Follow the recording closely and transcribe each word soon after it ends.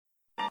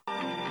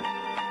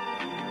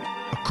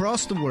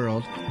Across the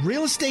world,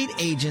 real estate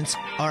agents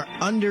are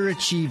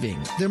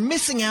underachieving. They're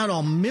missing out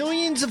on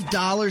millions of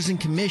dollars in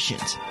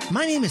commissions.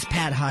 My name is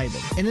Pat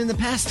Hiban, and in the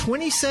past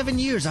 27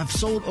 years, I've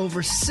sold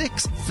over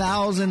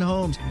 6,000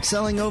 homes,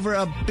 selling over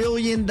 $1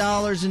 billion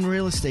in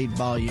real estate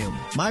volume.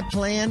 My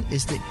plan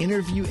is to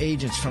interview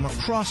agents from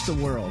across the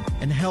world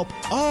and help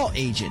all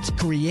agents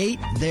create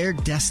their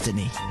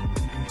destiny.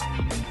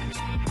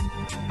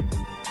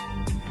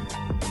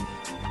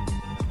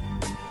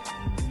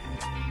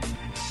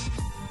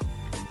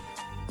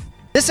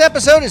 This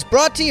episode is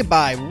brought to you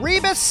by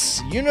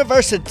Rebus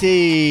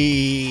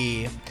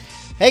University.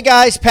 Hey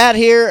guys, Pat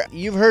here.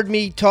 You've heard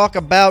me talk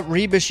about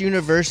Rebus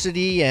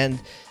University and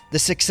the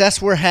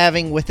success we're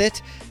having with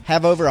it.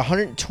 Have over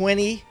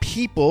 120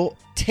 people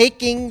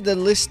taking the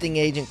listing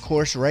agent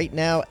course right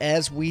now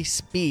as we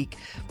speak.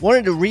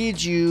 Wanted to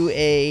read you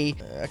a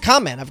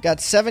comment. I've got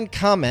 7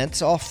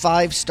 comments, all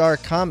 5-star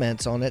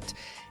comments on it.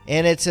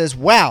 And it says,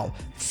 wow,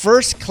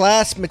 first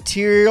class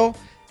material.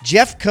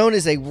 Jeff Cohn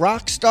is a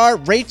rock star.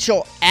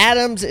 Rachel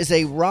Adams is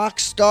a rock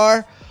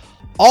star.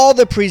 All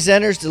the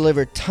presenters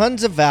deliver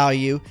tons of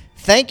value.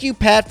 Thank you,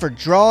 Pat, for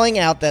drawing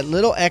out that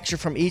little extra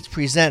from each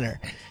presenter.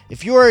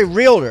 If you are a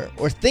realtor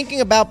or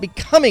thinking about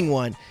becoming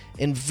one,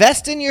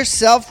 invest in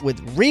yourself with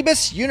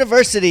Rebus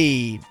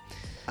University.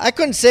 I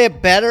couldn't say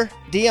it better.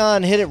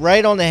 Dion hit it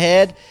right on the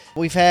head.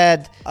 We've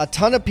had a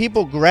ton of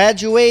people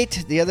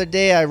graduate. The other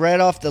day I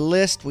read off the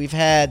list. We've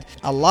had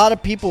a lot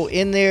of people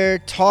in there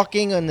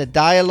talking in the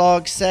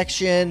dialogue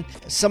section.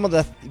 Some of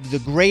the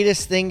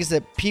greatest things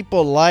that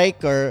people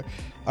like are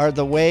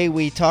the way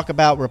we talk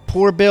about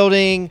rapport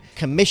building,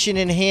 commission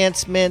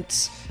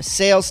enhancements,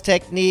 sales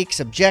techniques,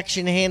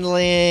 objection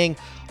handling,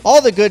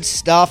 all the good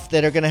stuff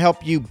that are going to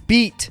help you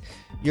beat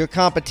your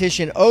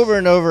competition over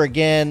and over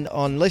again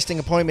on listing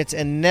appointments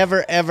and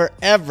never, ever,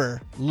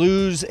 ever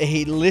lose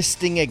a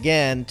listing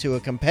again to a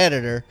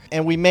competitor.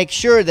 And we make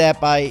sure that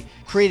by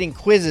creating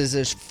quizzes,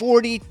 there's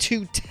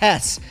 42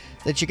 tests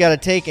that you got to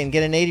take and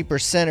get an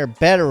 80% or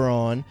better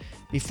on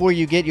before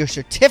you get your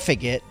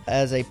certificate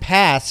as a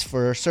pass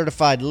for a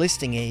certified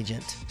listing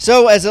agent.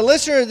 So as a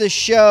listener of the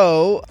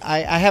show, I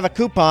have a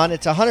coupon.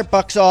 It's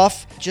 $100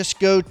 off. Just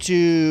go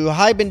to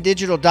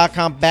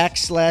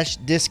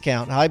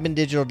hibandigital.com/discount.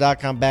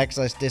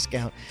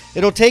 hibandigital.com/discount.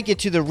 It'll take you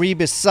to the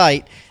Rebus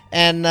site.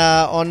 And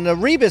on the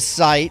Rebus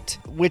site,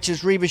 which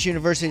is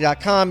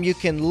rebusuniversity.com, you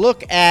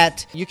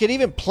can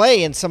even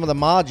play in some of the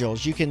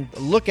modules. You can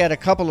look at a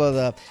couple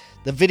of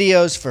the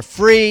videos for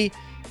free.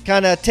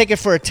 Kind of take it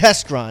for a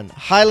test run.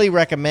 Highly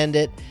recommend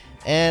it.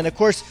 And of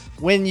course,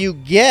 when you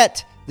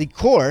get the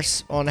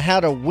course on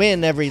how to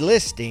win every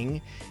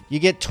listing, you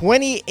get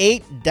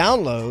 28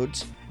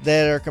 downloads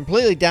that are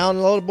completely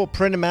downloadable.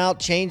 Print them out,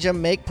 change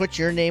them, put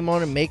your name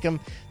on them, make them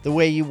the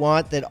way you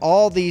want. That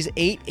all these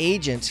 8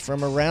 agents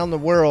from around the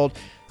world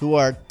who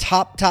are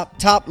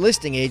top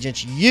listing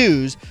agents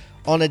use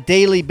on a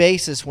daily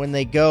basis when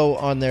they go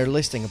on their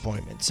listing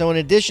appointment. So in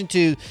addition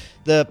to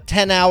the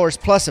 10 hours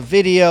plus a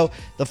video,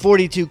 the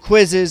 42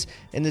 quizzes,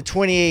 and the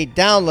 28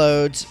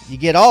 downloads, you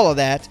get all of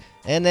that,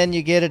 and then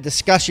you get a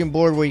discussion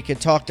board where you can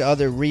talk to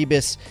other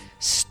Rebus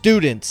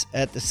students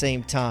at the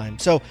same time.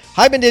 So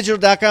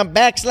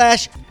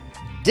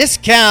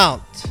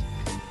hibandigital.com/discount.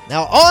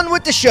 Now on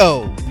with the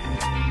show.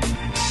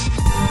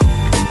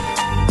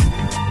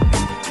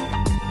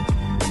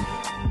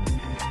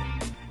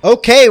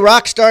 Okay,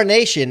 Rockstar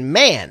Nation,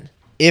 man,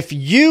 if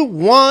you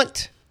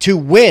want to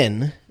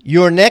win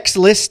your next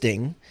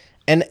listing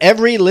and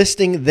every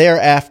listing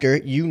thereafter,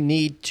 you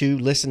need to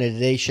listen to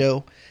today's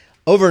show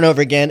over and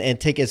over again and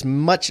take as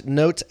much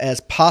notes as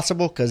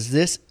possible because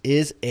this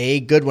is a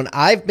good one.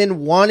 I've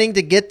been wanting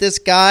to get this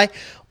guy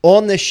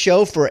on the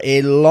show for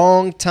a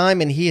long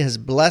time, and he has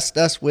blessed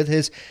us with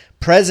his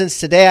presence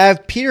today. I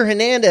have Peter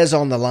Hernandez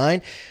on the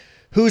line,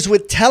 who's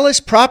with Telus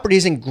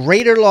Properties in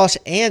Greater Los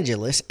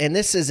Angeles, and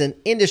this is an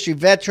industry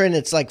veteran.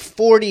 It's like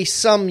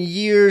 40-some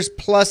years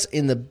plus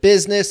in the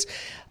business,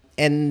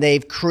 and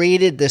they've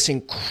created this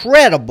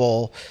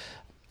incredible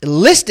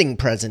listing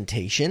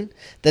presentation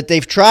that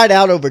they've tried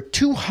out over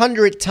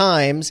 200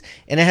 times,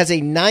 and it has a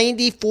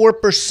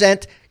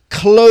 94%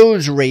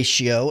 close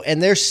ratio,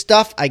 and there's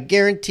stuff, I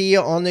guarantee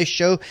you, on this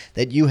show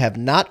that you have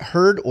not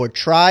heard or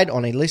tried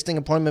on a listing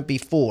appointment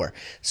before.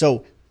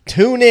 So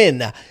tune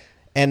in.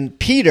 And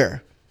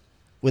Peter,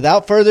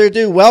 without further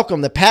ado, welcome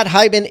the Pat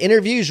Hiban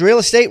Interviews Real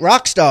Estate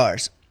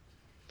Rockstars.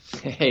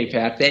 Hey,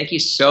 Pat, thank you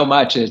so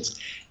much. It's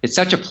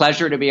such a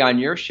pleasure to be on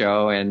your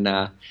show, and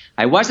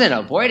I wasn't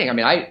avoiding. I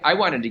mean, I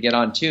wanted to get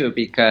on too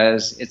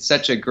because it's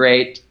such a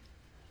great.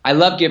 I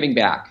love giving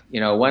back. You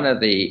know, one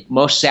of the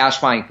most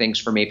satisfying things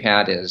for me,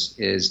 Pat,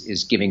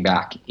 is giving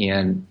back.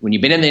 And when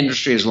you've been in the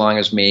industry as long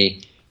as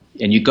me,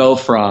 and you go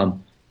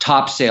from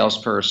top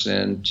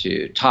salesperson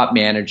to top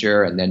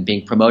manager, and then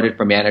being promoted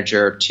from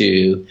manager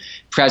to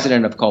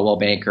president of Coldwell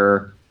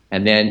Banker,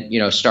 and then, you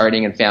know,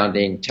 starting and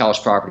founding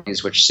Telus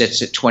Properties, which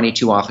sits at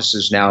 22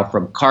 offices now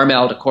from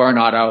Carmel to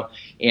Coronado.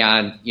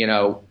 And, you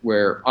know,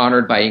 we're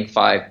honored by Inc.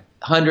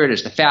 500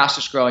 as the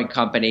fastest growing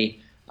company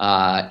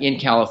in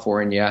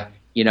California.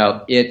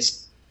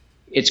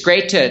 it's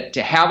great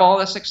to have all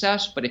the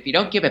success, but if you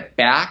don't give it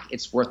back,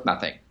 it's worth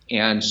nothing.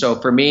 And so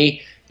for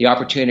me, the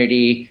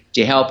opportunity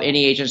to help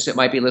any agents that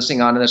might be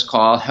listening on to this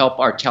call, help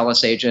our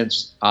TELUS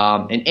agents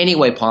in any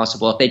way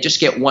possible. If they just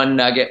get one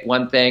nugget,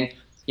 one thing,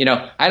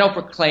 I don't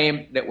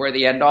proclaim that we're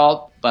the end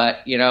all, but,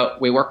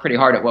 we work pretty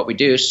hard at what we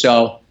do.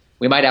 So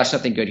we might have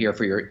something good here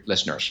for your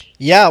listeners.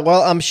 Yeah,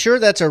 well, I'm sure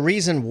that's a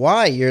reason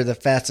why you're the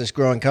fastest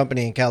growing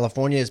company in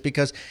California is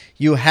because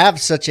you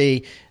have such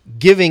a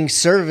giving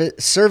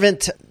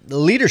servant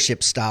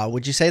leadership style.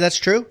 Would you say that's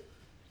true?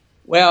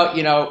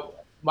 Well,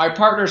 my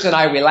partners and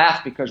I, we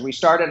laugh because we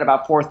start at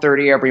about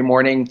 4:30 every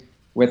morning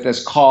with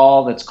this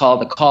call that's called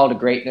the Call to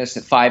Greatness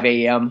at 5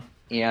 a.m.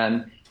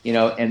 And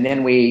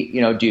then we,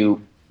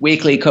 do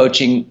weekly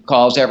coaching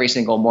calls every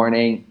single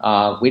morning.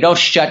 We don't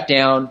shut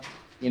down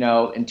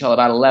until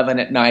about 11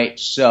 at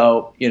night.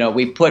 So,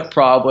 we put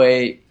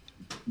probably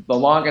the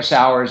longest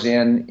hours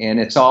in, and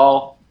it's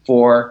all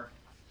for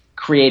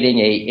creating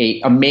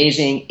a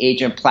amazing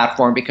agent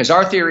platform, because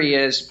our theory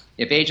is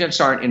if agents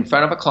aren't in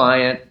front of a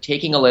client,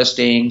 taking a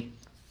listing,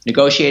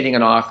 negotiating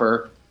an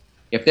offer,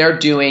 if they're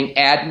doing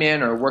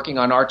admin or working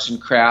on arts and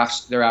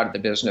crafts, they're out of the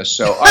business.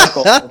 So our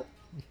goal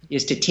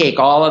is to take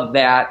all of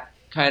that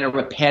kind of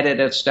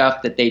repetitive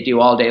stuff that they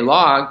do all day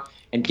long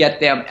and get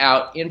them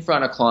out in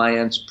front of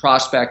clients,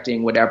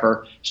 prospecting,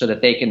 whatever, so that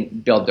they can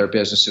build their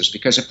businesses.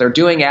 Because if they're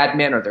doing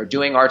admin or they're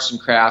doing arts and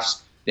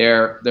crafts,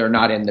 they're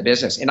not in the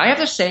business. And I have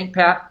this saying,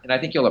 Pat, and I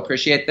think you'll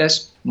appreciate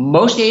this.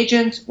 Most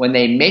agents, when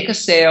they make a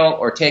sale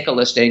or take a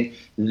listing,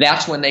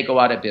 that's when they go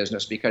out of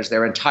business, because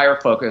their entire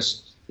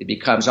focus, it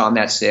becomes on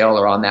that sale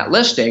or on that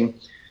listing,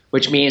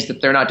 which means that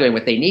they're not doing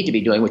what they need to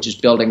be doing, which is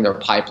building their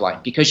pipeline.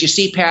 Because you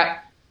see,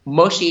 Pat,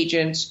 most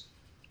agents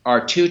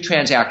are too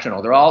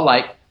transactional. They're all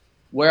like,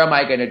 where am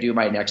I going to do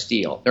my next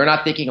deal? They're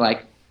not thinking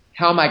like,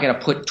 how am I going to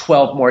put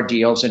 12 more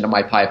deals into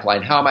my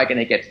pipeline? How am I going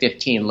to get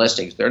 15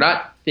 listings? They're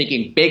not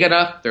thinking big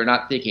enough. They're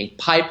not thinking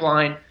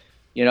pipeline.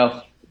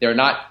 They're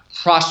not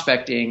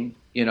prospecting,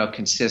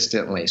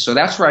 consistently. So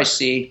that's where I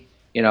see,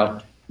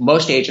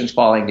 most agents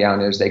falling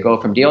down is they go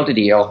from deal to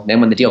deal. And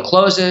then when the deal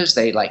closes,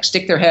 they like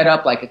stick their head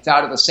up like it's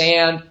out of the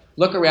sand,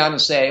 look around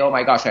and say, oh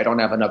my gosh, I don't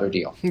have another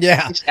deal.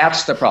 Yeah.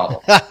 That's the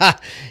problem.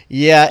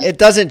 Yeah, it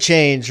doesn't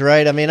change,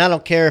 right? I mean, I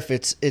don't care if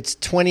it's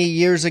 20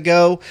 years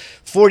ago,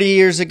 40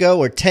 years ago,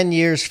 or 10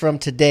 years from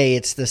today.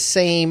 It's the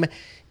same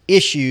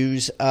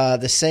issues.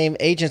 The same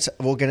agents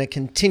are going to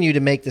continue to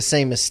make the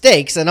same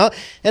mistakes. And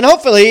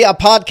hopefully a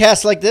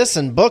podcast like this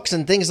and books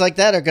and things like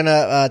that are going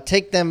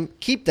to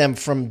keep them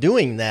from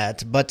doing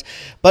that. But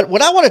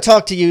what I want to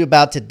talk to you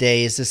about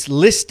today is this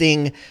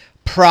listing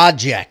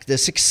project,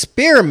 this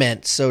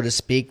experiment, so to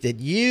speak, that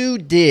you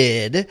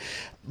did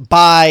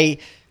by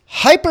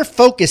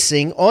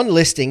hyper-focusing on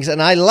listings.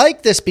 And I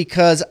like this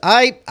because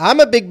I'm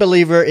a big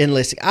believer in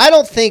listing. I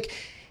don't think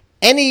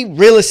any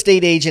real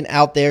estate agent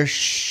out there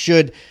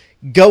should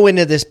go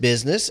into this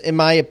business, in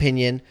my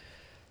opinion,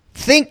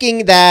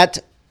 thinking that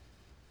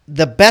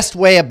the best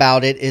way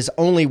about it is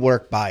only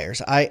work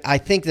buyers. I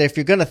think that if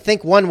you're going to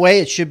think one way,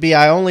 it should be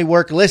I only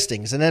work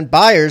listings. And then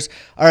buyers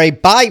are a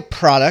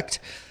byproduct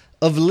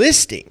of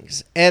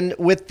listings. And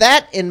with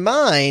that in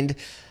mind,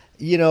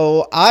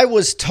 I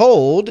was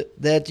told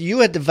that you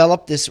had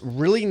developed this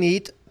really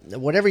neat,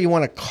 whatever you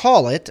want to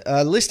call it,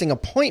 listing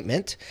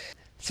appointment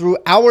through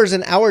hours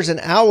and hours and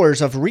hours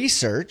of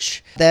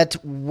research, that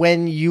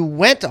when you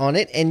went on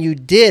it and you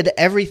did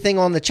everything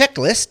on the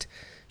checklist,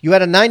 you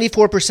had a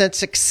 94%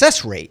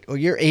 success rate, or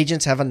your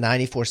agents have a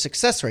 94%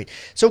 success rate.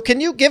 So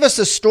can you give us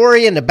a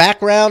story and the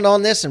background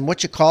on this and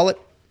what you call it?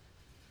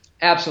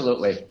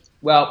 Absolutely.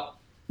 Well,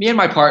 me and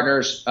my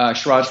partners,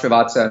 Sharad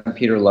Srivatsa and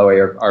Peter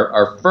Lowy,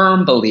 are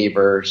firm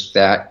believers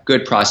that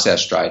good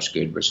process drives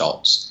good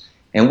results.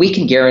 And we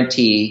can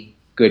guarantee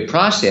good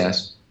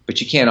process,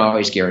 but you can't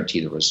always guarantee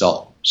the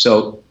result.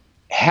 So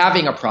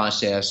having a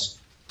process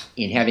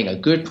and having a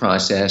good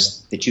process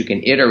that you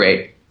can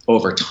iterate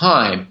over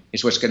time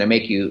is what's going to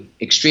make you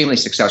extremely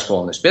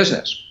successful in this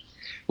business.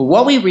 But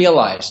what we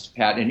realized,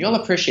 Pat, and you'll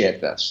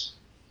appreciate this,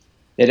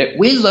 that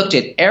we looked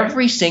at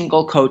every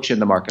single coach in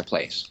the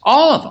marketplace,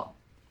 all of them,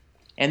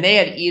 and they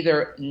had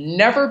either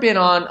never been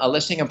on a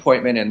listing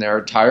appointment in their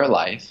entire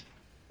life,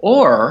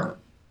 or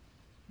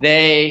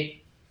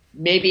they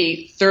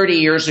maybe 30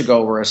 years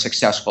ago were a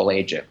successful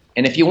agent.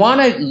 And if you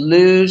want to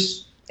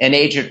lose an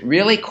agent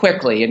really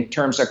quickly in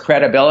terms of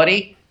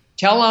credibility,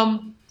 tell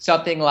them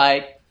something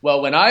like,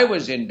 well, when I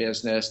was in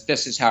business,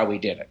 this is how we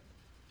did it.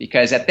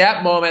 Because at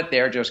that moment,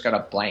 they're just going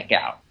to blank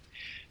out.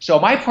 So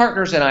my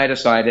partners and I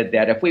decided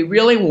that if we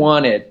really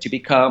wanted to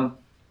become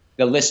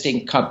the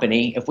listing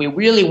company, if we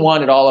really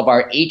wanted all of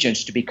our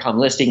agents to become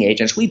listing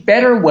agents, we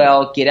better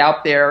well get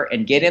out there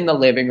and get in the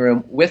living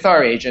room with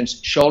our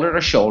agents, shoulder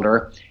to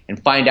shoulder,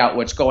 and find out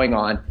what's going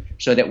on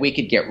so that we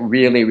could get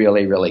really,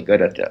 really, really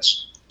good at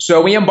this.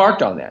 So we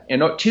embarked on that.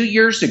 And 2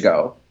 years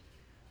ago,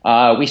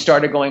 we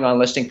started going on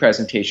listing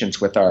presentations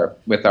with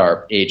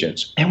our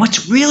agents. And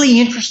what's really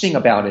interesting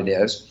about it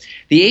is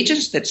the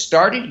agents that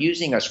started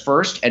using us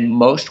first and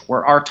most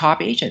were our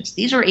top agents.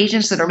 These are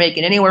agents that are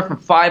making anywhere from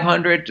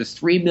 $500 to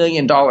 $3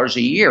 million a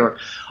year,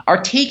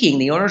 are taking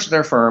the owners of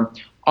their firm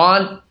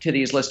on to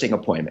these listing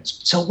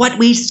appointments. So what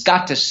we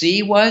got to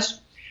see was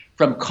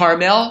from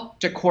Carmel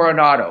to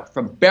Coronado,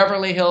 from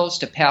Beverly Hills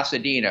to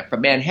Pasadena,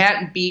 from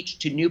Manhattan Beach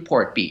to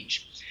Newport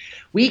Beach.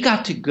 We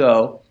got to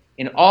go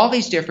in all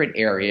these different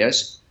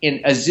areas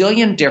in a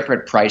zillion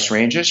different price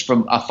ranges,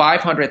 from a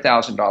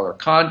 $500,000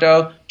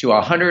 condo to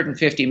a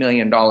 $150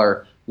 million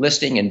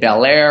listing in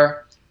Bel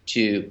Air,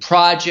 to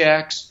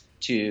projects,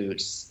 to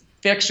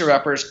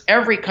fixer-uppers,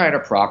 every kind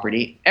of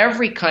property,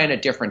 every kind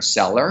of different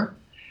seller.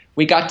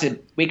 We got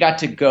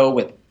to go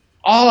with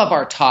all of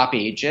our top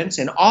agents,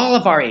 and all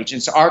of our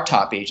agents are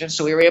top agents,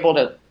 so we were able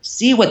to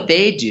see what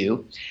they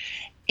do.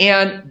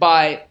 And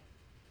by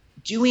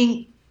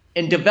doing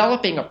and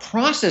developing a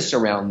process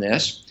around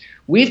this,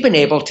 we've been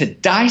able to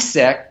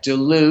dissect,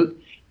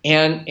 dilute,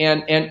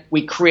 and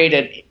we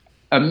created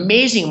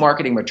amazing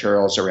marketing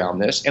materials around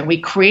this, and we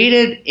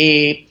created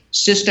a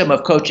system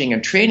of coaching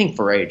and training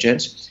for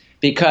agents,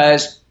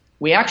 because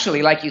we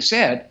actually, like you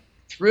said,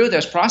 through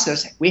this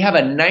process, we have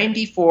a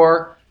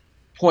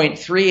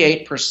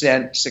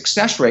 94.38%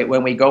 success rate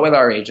when we go with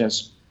our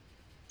agents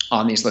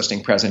on these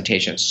listing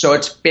presentations. So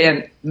it's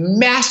been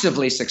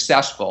massively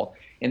successful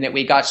in that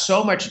we got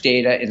so much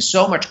data and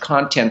so much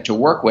content to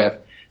work with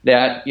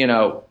that,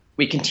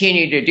 we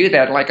continue to do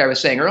that. Like I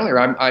was saying earlier,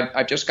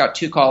 I've just got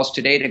 2 calls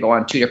today to go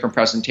on 2 different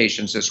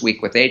presentations this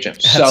week with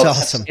agents. That's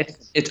awesome.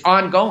 It's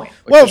ongoing.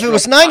 Well, if it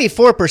was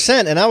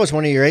 94% and I was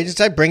one of your agents,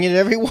 I'd bring it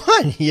every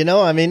one.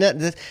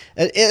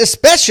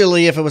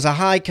 Especially if it was a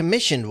high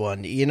commissioned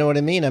one. You know what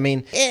I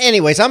mean?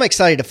 Anyways, I'm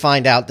excited to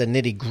find out the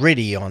nitty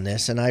gritty on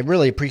this, and I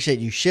really appreciate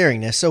you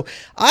sharing this. So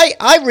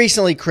I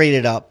recently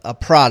created a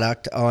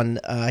product on.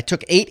 I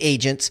took 8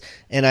 agents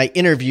and I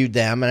interviewed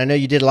them, and I know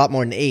you did a lot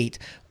more than 8.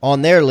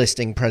 On their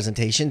listing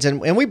presentations.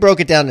 And we broke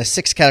it down into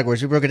 6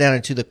 categories. We broke it down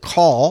into the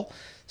call,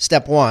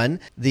 step 1,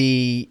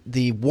 the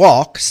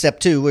walk, step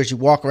 2, where you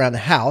walk around the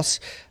house,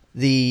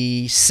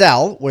 the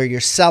sell, where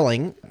you're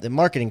selling, the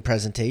marketing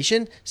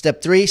presentation,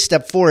 step 3,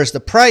 step 4 is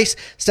the price,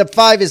 step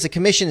 5 is the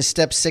commission, and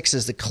step 6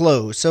 is the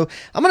close. So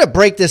I'm going to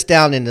break this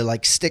down into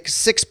like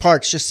 6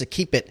 parts just to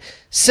keep it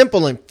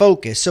simple and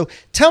focused. So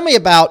tell me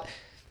about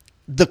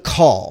the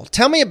call.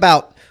 Tell me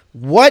about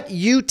what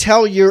you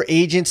tell your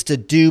agents to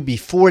do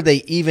before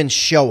they even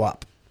show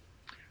up.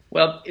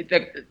 Well,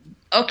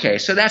 okay,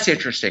 so that's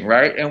interesting,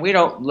 right? And we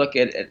don't look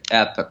at it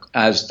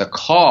as the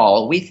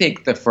call. We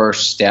think the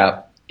first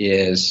step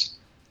is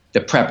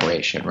the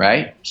preparation,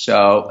 right?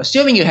 So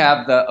assuming you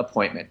have the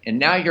appointment and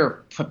now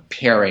you're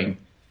preparing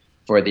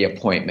for the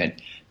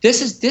appointment,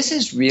 this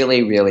is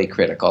really, really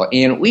critical.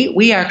 And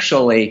we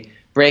actually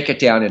break it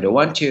down into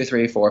 1, 2,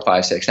 3, 4,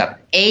 5, 6, 7,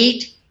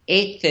 8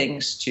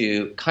 things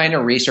to kind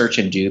of research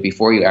and do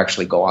before you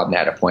actually go on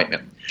that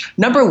appointment.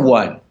 Number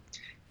 1,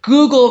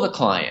 Google the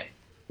client.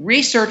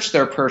 Research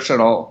their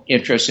personal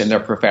interests and their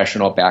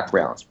professional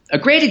backgrounds. A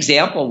great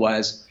example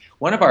was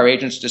one of our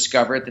agents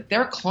discovered that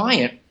their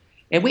client,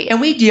 and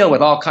we deal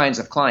with all kinds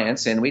of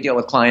clients, and we deal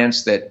with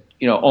clients that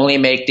only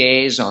make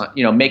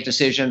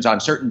decisions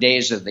on certain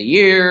days of the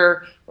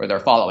year, or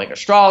they're following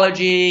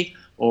astrology,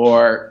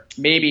 or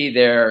maybe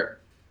they're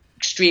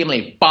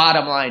extremely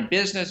bottom line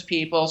business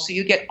people. So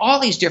you get all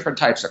these different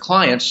types of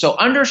clients. So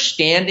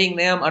understanding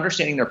them,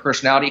 understanding their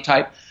personality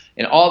type,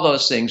 and all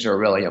those things are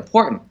really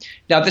important.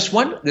 Now, this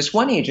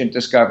one agent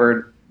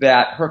discovered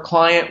that her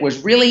client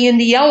was really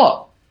into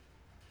yellow.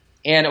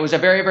 And it was a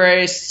very,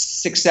 very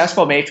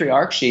successful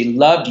matriarch. She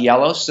loved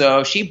yellow,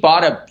 so she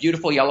bought a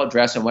beautiful yellow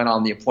dress and went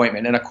on the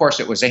appointment. And, of course,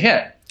 it was a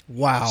hit.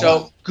 Wow.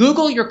 So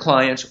Google your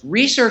clients,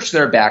 research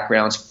their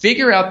backgrounds,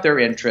 figure out their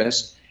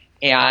interests,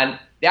 and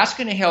that's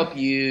going to help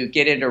you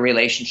get into a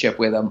relationship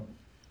with them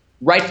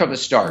right from the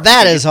start.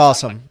 That is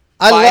awesome.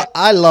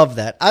 I love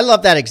that. I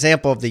love that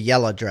example of the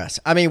yellow dress.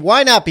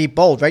 Why not be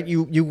bold, right?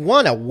 You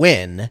want to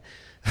win,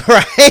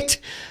 right?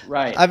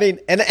 Right.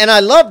 And I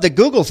love the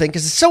Google thing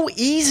because it's so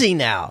easy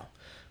now,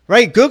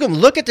 right? Google them,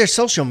 look at their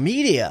social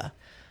media.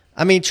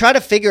 Try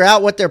to figure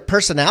out what their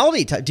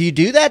personality type. Do you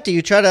do that? Do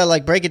you try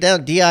to break it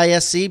down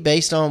DISC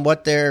based on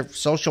what their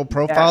social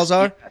profiles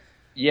are?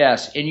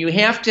 Yes, and you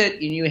have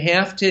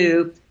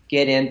to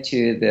get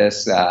into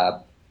this.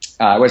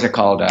 What's it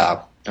called?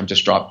 I'm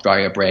just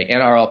drawing a break.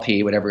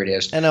 NLP, whatever it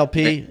is.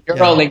 NLP.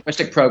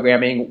 Neuro-linguistic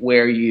programming,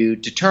 where you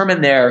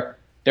determine their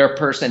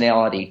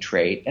personality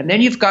trait, and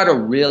then you've got to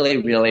really,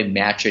 really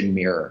match and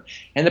mirror.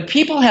 And the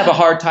people have a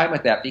hard time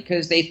with that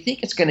because they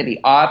think it's going to be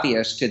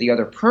obvious to the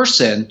other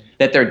person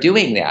that they're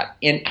doing that.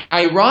 And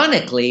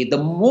ironically, the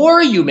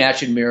more you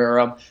match and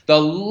mirror them, the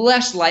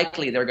less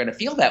likely they're going to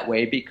feel that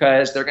way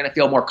because they're going to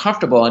feel more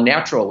comfortable and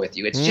natural with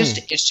you. It's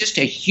just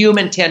a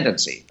human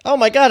tendency. Oh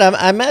my God!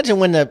 I imagine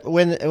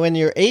when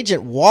your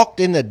agent walked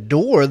in the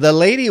door, the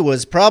lady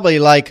was probably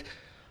like,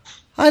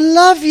 I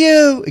love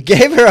you.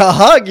 Gave her a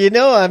hug,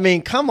 I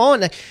mean, come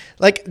on.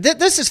 Like,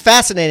 this is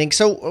fascinating.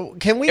 So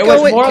can we go?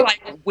 It was more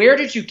like, where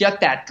did you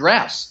get that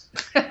dress?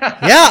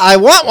 Yeah, I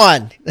want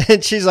one.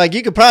 And she's like,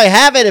 you could probably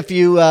have it if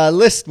you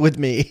list with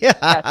me.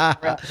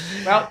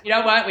 Well, you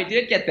know what? We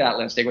did get that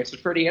listing, which was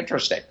pretty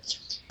interesting.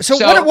 So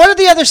what are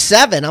the other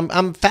 7?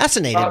 I'm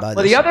fascinated by this.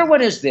 Well, the other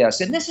one is this,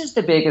 and this is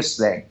the biggest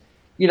thing.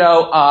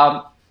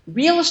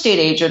 Real estate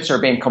agents are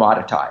being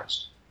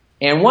commoditized.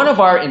 And one of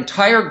our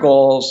entire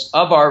goals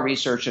of our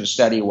research and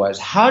study was,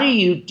 how do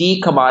you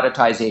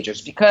decommoditize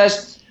agents?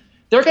 Because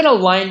they're going to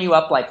line you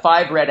up like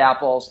 5 red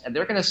apples, and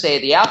they're going to say,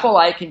 the apple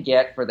I can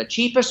get for the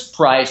cheapest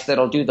price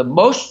that'll do the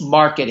most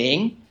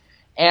marketing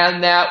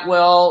and that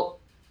will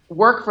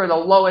work for the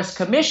lowest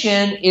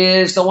commission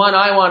is the one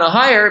I want to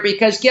hire,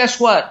 because guess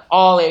what?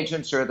 All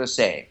agents are the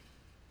same.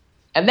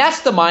 And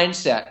that's the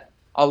mindset,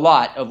 a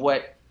lot of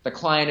what the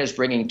client is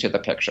bringing to the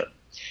picture.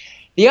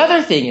 The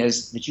other thing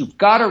is that you've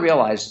got to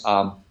realize,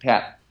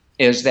 Pat,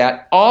 is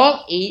that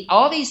all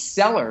these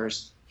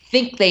sellers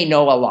think they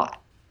know a lot.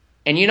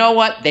 And you know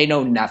what? They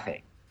know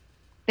nothing.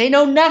 They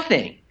know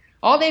nothing.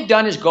 All they've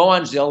done is go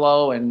on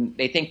Zillow, and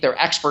they think they're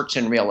experts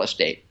in real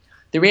estate.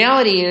 The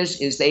reality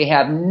is they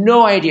have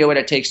no idea what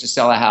it takes to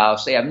sell a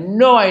house. They have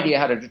no idea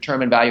how to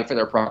determine value for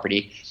their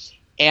property.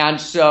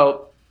 And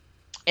so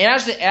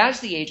as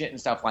the agent and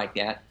stuff like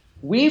that,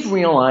 we've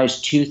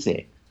realized two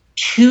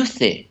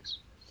things.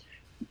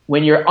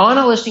 When you're on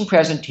a listing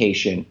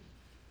presentation,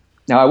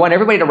 now I want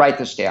everybody to write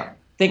this down.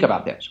 Think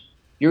about this.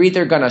 You're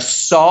either going to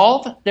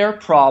solve their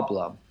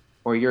problem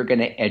or you're going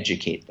to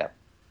educate them.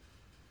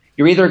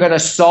 You're either going to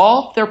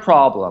solve their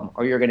problem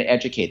or you're going to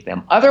educate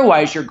them.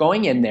 Otherwise, you're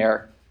going in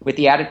there with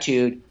the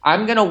attitude,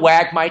 I'm going to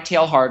wag my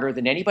tail harder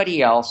than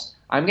anybody else.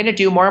 I'm going to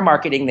do more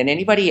marketing than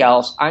anybody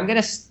else. I'm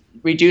going to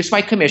reduce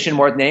my commission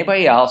more than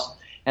anybody else.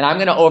 And I'm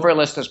going to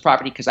overlist this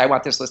property because I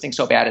want this listing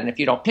so bad. And if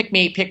you don't pick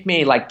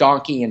me like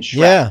Donkey and Shrek.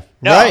 Yeah,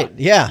 no, right,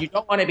 yeah. You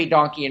don't want to be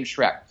Donkey and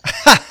Shrek.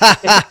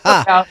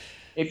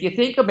 If you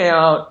think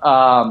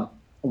about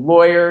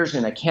lawyers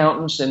and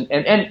accountants and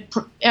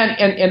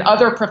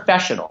other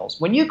professionals,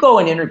 when you go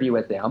and interview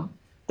with them,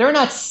 they're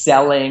not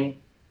selling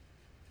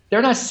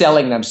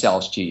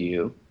themselves to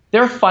you.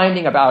 They're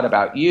finding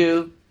about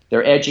you,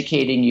 they're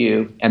educating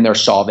you, and they're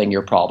solving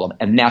your problem.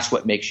 And that's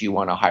what makes you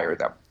want to hire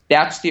them.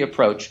 That's the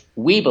approach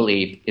we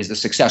believe is the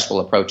successful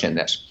approach in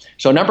this.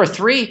 So number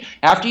 3,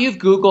 after you've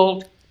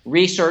Googled,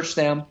 researched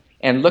them,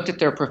 and looked at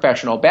their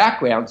professional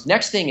backgrounds,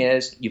 next thing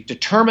is you've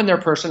determined their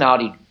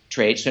personality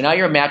traits. So now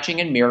you're matching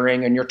and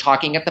mirroring, and you're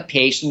talking at the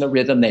pace and the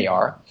rhythm they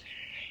are.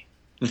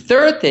 The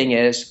third thing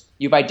is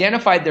you've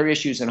identified their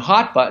issues and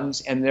hot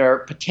buttons and their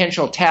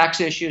potential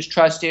tax issues,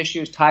 trust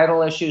issues,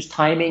 title issues,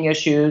 timing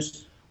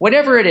issues,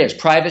 whatever it is,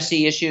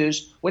 privacy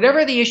issues,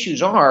 whatever the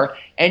issues are,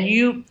 and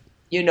you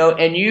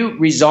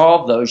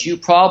resolve those, you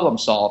problem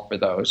solve for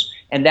those,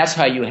 and that's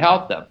how you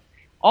help them.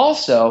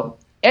 Also,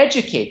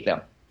 educate them.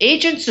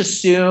 Agents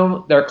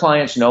assume their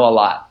clients know a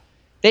lot.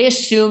 They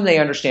assume they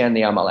understand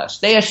the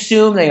MLS. They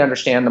assume they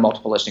understand the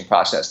multiple listing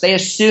process. They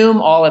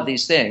assume all of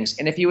these things.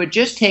 And if you would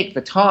just take the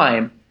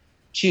time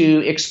to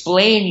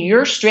explain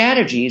your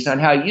strategies on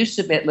how you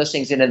submit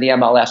listings into the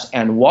MLS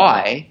and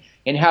why,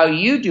 and how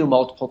you do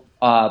multiple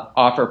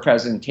offer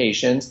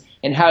presentations,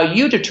 and how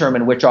you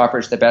determine which offer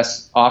is the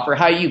best offer,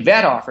 how you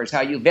vet offers,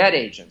 how you vet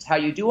agents, how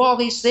you do all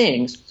these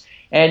things,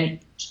 and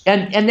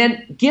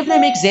then give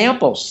them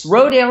examples.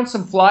 Throw down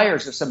some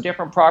flyers of some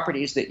different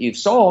properties that you've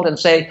sold and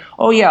say,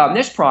 oh yeah, on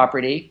this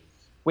property,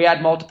 we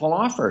had multiple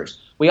offers.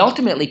 We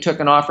ultimately took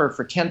an offer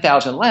for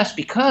 $10,000 less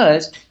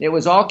because it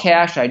was all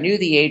cash, I knew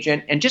the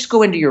agent, and just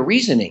go into your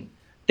reasoning.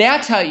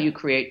 That's how you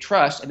create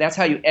trust, and that's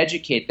how you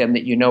educate them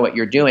that you know what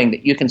you're doing,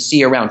 that you can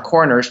see around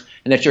corners,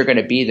 and that you're going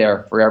to be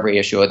there for every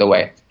issue of the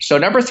way. So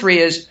number 3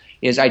 is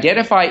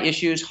identify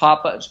issues,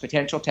 hot buttons,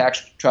 potential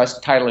tax,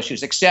 trust, title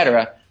issues,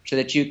 etc., so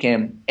that you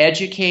can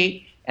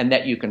educate and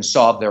that you can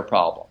solve their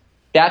problem.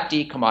 That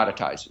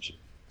decommoditizes you.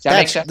 Does that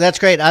make sense? That's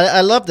great.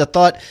 I love the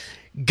thought.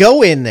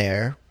 Go in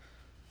there,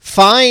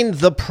 find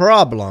the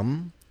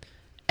problem,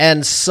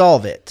 and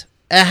solve it.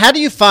 How do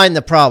you find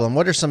the problem?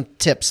 What are some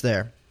tips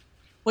there?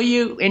 Well,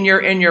 you in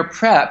your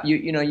prep,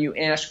 you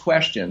ask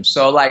questions.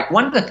 So, like,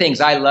 one of the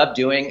things I love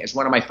doing is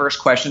one of my first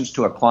questions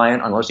to a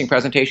client on a listing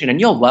presentation, and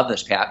you'll love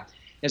this, Pat,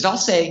 is I'll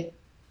say,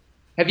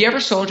 have you ever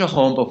sold a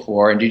home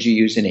before, and did you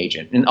use an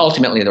agent? And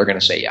ultimately, they're going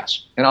to say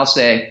yes. And I'll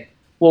say,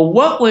 well,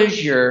 what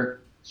was your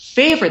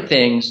favorite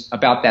things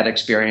about that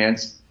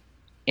experience,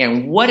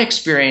 and what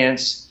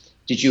experience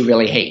did you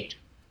really hate?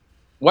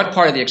 What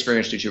part of the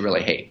experience did you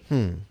really hate?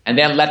 And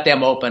then let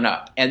them open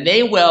up. And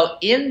they will,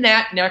 in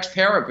that next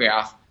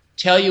paragraph,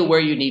 tell you where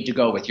you need to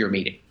go with your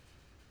meeting.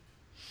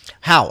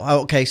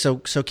 How? Okay, so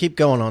keep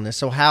going on this.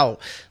 So how?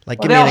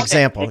 Like, give me an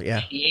example.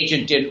 The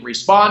agent didn't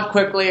respond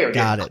quickly, or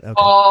didn't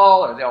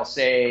call, or they'll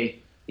say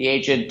the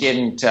agent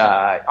didn't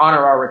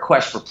honor our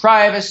request for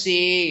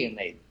privacy, and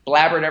they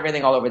blabbered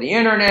everything all over the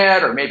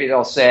internet, or maybe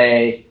they'll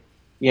say,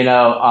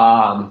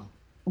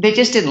 they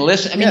just didn't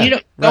listen. I mean,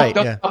 don't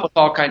come up with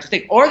all kinds of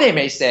things. Or they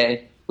may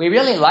say, we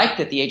really like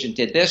that the agent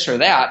did this or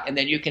that, and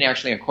then you can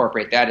actually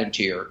incorporate that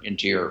into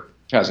your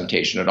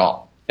presentation at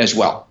all as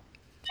well.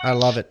 I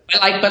love it.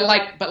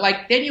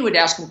 But then you would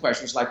ask them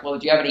questions like, well,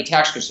 do you have any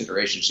tax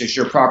considerations? Is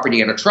your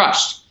property in a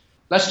trust?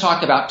 Let's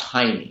talk about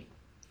timing.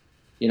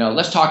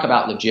 Let's talk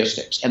about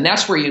logistics. And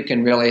that's where you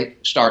can really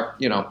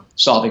start,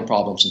 solving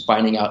problems and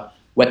finding out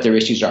what their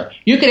issues are.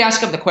 You could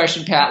ask them the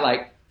question, Pat,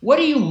 like, what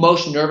are you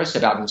most nervous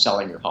about in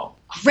selling your home?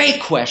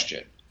 Great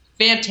question.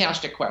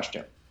 Fantastic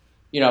question.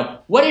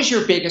 What is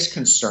your biggest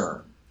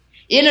concern?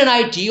 In an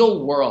ideal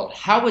world,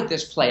 how would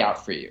this play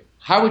out for you?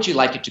 How would you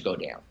like it to go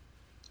down?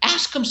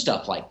 Ask them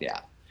stuff like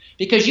that.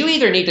 Because you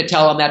either need to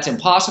tell them that's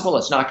impossible,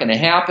 it's not going to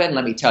happen,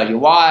 let me tell you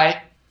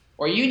why,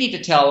 or you need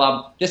to tell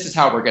them this is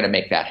how we're going to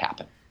make that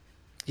happen.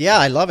 Yeah,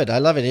 I love it.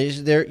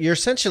 You're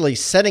essentially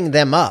setting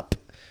them up,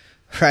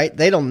 right?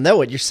 They don't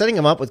know it. You're setting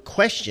them up with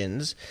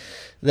questions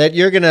that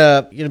you're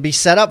gonna be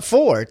set up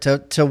for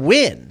to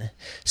win.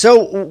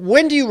 So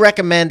when do you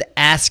recommend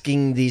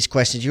asking these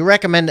questions? You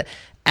recommend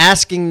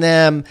asking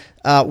them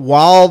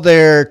while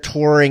they're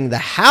touring the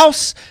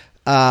house,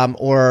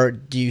 or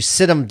do you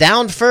sit them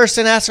down first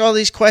and ask all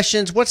these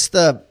questions? What's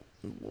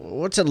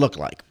it look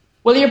like?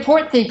 Well, the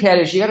important thing, Pat,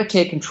 is you got to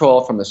take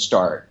control from the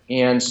start.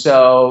 And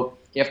so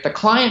if the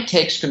client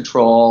takes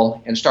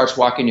control and starts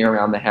walking you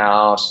around the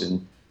house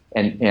and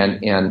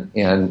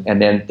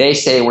then they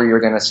say where you're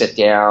going to sit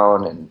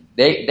down and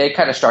they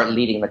kind of start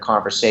leading the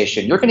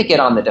conversation, you're going to get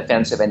on the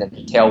defensive and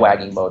into tail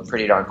wagging mode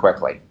pretty darn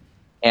quickly.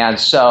 And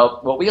so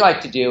what we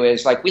like to do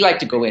is we like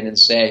to go in and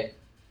say,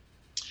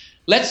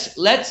 let's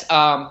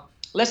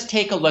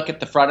take a look at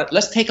the front.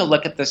 Let's take a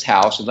look at this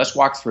house and let's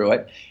walk through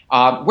it.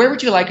 Where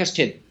would you like us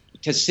to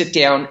sit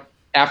down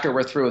after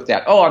we're through with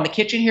that? Oh, on the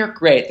kitchen here?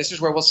 Great. This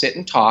is where we'll sit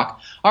and talk.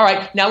 All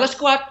right, now let's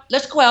go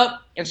out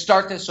and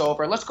start this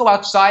over. Let's go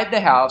outside the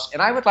house,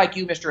 and I would like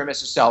you, Mr. and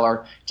Mrs.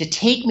 Seller, to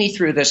take me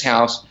through this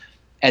house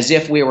as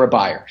if we were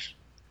buyers.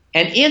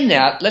 And in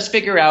that, let's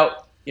figure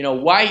out,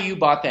 why you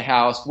bought the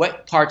house,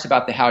 what parts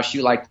about the house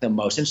you like the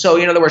most. And so,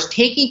 in other words,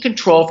 taking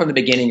control from the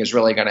beginning is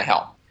really going to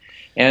help.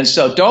 And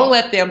so don't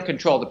let them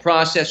control the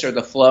process or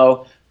the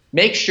flow.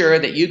 Make sure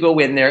that you go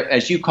in there,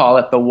 as you call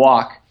it, the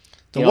walk.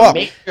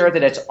 Make sure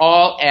that it's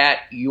all at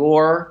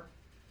your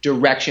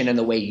direction and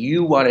the way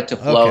you want it to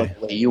flow,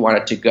 the way you want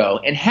it to go,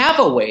 and have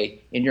a way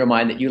in your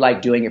mind that you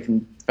like doing it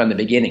from the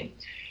beginning.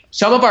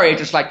 Some of our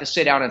agents like to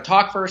sit down and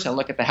talk first and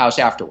look at the house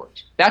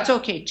afterwards. That's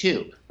okay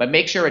too, but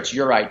make sure it's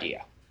your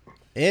idea.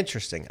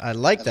 Interesting. I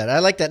like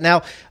that.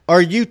 Now,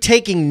 are you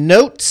taking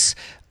notes,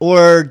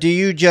 or do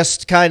you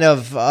just kind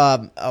of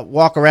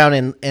walk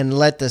around and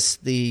let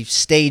the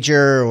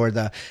stager or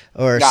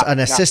an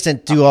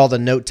assistant do all the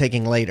note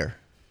taking later?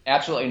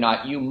 Absolutely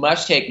not. You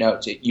must take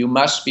notes. You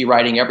must be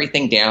writing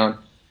everything down.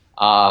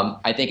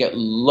 I think it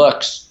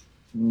looks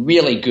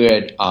really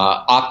good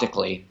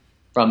optically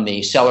from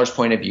the seller's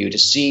point of view to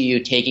see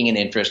you taking an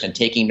interest and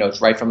taking notes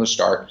right from the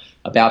start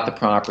about the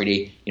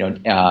property,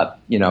 about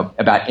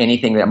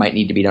anything that might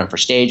need to be done for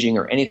staging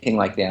or anything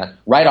like that,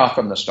 right off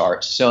from the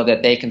start, so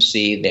that they can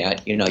see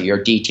that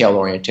you're detail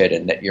oriented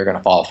and that you're going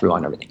to follow through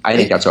on everything. I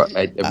think that's a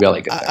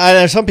really good thing. I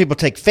know some people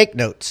take fake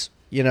notes,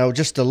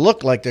 just to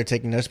look like they're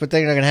taking notes, but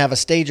they're going to have a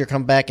stager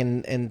come back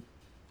and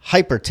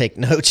hyper take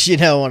notes,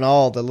 on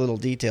all the little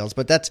details.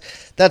 But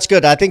that's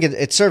good. I think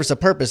it serves the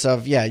purpose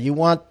of, you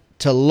want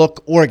to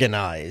look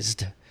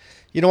organized.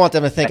 You don't want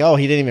them to think, oh,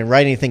 he didn't even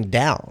write anything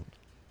down.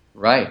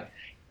 Right.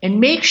 And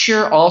make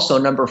sure also,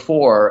 number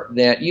 4,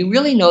 that you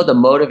really know the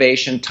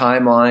motivation,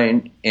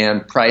 timeline,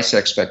 and price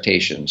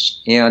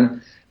expectations.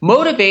 And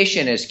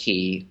motivation is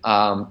key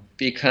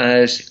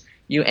because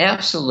you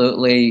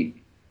absolutely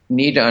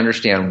need to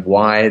understand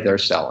why they're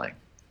selling.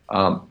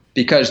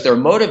 Because their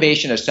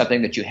motivation is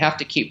something that you have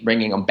to keep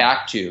bringing them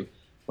back to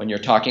when you're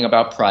talking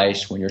about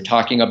price, when you're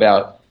talking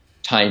about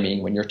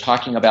timing, when you're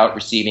talking about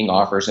receiving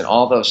offers and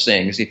all those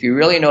things. If you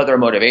really know their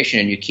motivation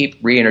and you keep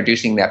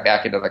reintroducing that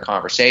back into the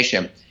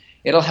conversation,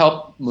 it'll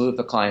help move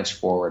the clients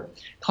forward.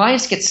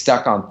 Clients get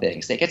stuck on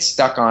things. They get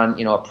stuck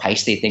on, a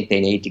price they think they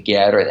need to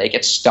get, or they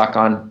get stuck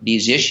on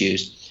these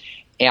issues.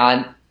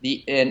 And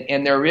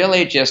they're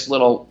really just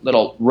little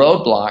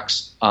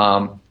roadblocks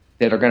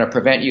that are going to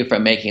prevent you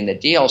from making the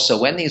deal. So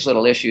when these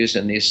little issues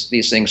and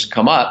these things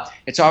come up,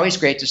 it's always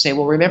great to say,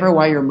 well, remember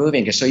why you're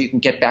moving, so you can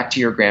get back to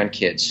your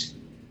grandkids.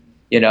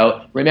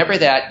 Remember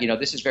that,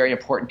 this is very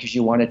important because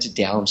you wanted to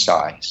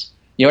downsize.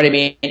 You know what I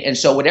mean? And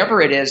so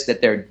whatever it is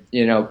that they're,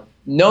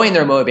 knowing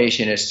their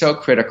motivation is so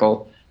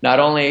critical, not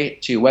only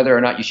to whether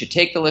or not you should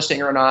take the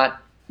listing or not,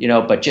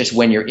 but just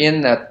when you're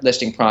in the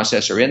listing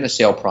process or in the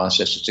sale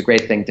process, it's a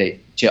great thing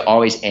to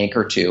always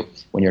anchor to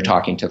when you're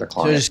talking to the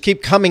client. So just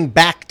keep coming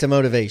back to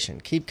motivation.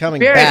 Keep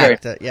coming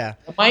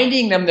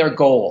reminding them their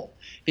goal,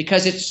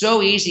 because it's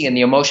so easy in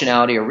the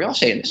emotionality of real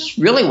estate. And this is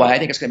really why I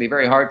think it's going to be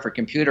very hard for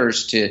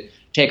computers to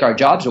take our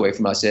jobs away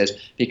from us, is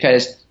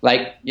because,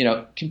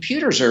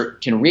 computers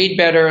can read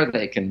better,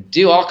 they can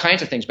do all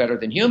kinds of things better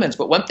than humans,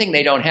 but one thing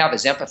they don't have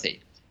is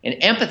empathy. And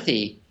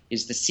empathy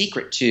is the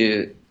secret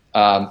to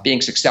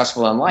being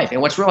successful in life.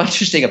 And what's real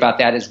interesting about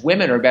that is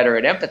women are better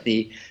at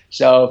empathy.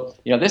 So,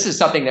 this is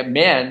something that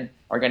men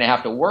are going to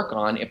have to work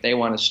on if they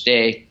want to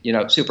stay,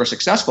 super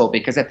successful,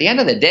 because at the end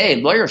of the day,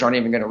 lawyers aren't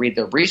even going to read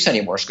their briefs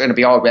anymore. It's going to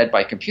be all read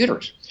by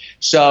computers.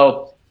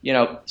 So,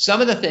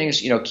 some of the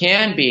things,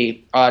 can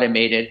be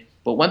automated,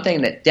 but one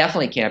thing that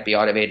definitely can't be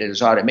automated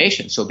is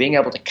automation. So being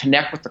able to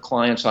connect with the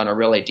clients on a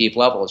really deep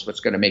level is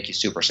what's going to make you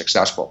super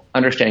successful.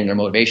 Understanding their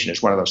motivation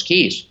is one of those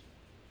keys.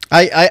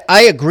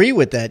 I agree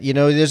with that.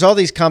 There's all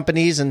these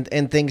companies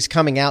and things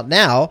coming out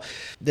now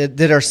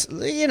that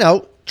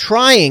are,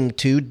 trying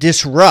to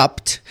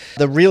disrupt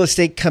the real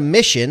estate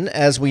commission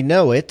as we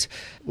know it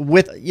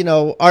with,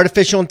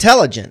 artificial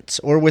intelligence,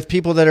 or with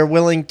people that are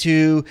willing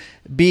to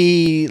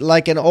be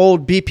like an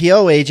old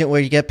BPO agent where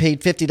you get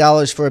paid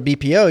 $50 for a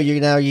BPO.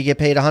 You get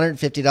paid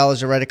 $150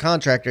 to write a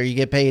contract, or you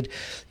get paid,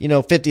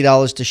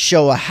 $50 to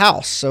show a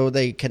house, so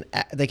they can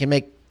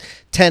make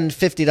 $10,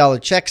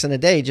 $50 checks in a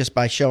day just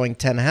by showing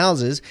 10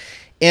 houses.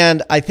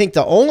 And I think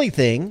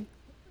the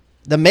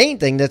main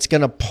thing that's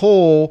going to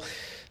pull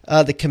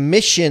the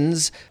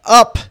commissions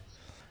up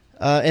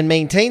and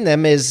maintain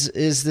them is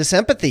this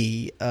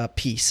empathy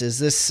piece, is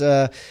this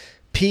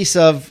piece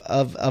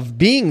of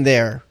being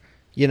there,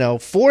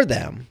 for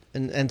them.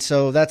 And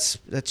so that's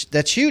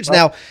huge.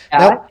 Well,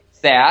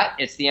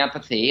 it's the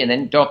empathy. And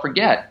then don't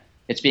forget,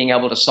 it's being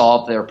able to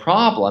solve their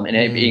problem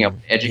and being able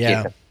to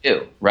educate them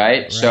too,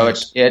 right? So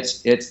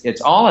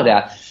it's all of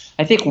that.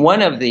 I think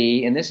one of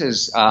the, and this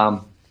is,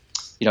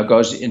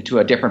 goes into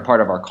a different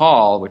part of our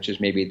call, which is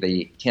maybe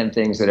the 10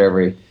 things that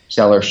every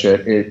seller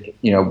should,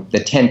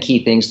 the 10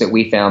 key things that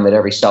we found that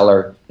every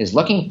seller is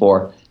looking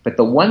for. But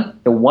the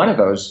one of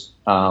those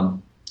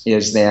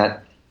is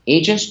that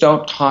agents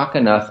don't talk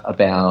enough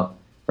about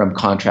from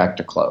contract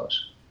to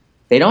close.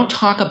 They don't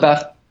talk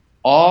about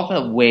all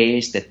the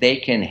ways that they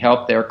can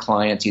help their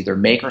clients either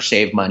make or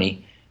save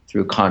money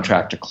through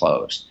contract to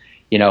close.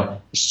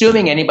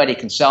 Assuming anybody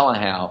can sell a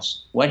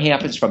house, what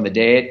happens from the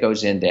day it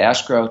goes into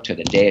escrow to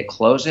the day it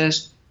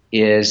closes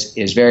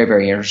is very,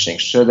 very interesting.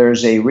 So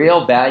there's a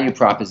real value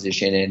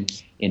proposition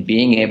in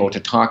being able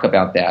to talk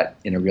about that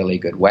in a really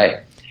good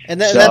way.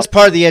 And that's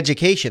part of the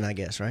education, I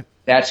guess, right?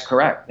 That's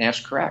correct.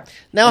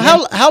 Now,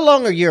 how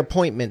long are your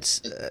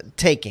appointments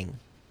taking?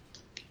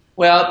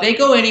 Well, they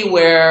go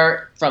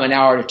anywhere from an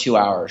hour to 2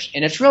 hours.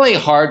 And it's really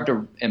hard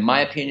to, in my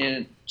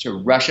opinion, to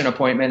rush an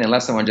appointment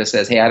unless someone just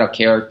says, hey, I don't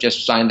care,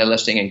 just sign the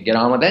listing and get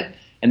on with it.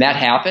 And that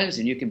happens,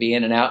 and you can be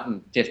in and out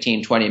in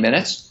 15, 20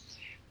 minutes.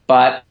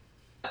 But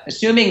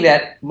assuming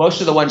that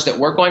most of the ones that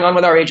we're going on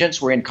with our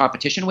agents we're in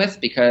competition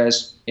with,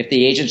 because if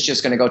the agent's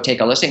just going to go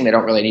take a listing, they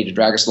don't really need to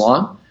drag us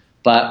along.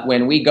 But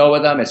when we go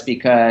with them, it's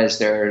because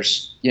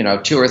there's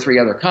 2 or 3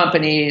 other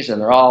companies, and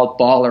they're all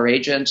baller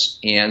agents,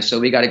 and so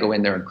we got to go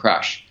in there and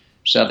crush.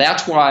 So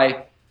that's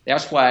why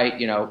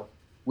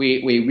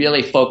we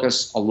really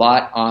focus a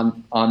lot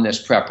on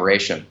this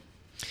preparation.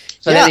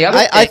 So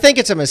I think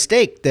it's a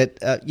mistake that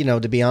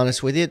to be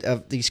honest with you,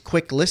 of these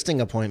quick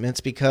listing appointments,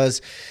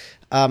 because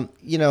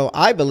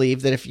I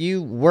believe that if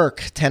you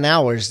work 10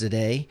 hours a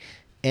day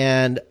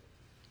and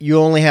you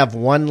only have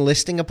one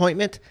listing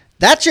appointment,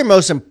 that's your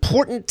most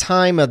important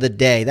time of the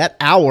day. That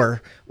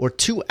hour or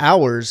 2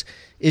 hours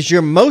is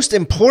your most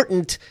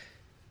important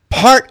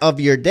part of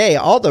your day.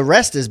 All the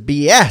rest is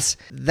BS.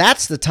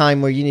 That's the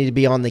time where you need to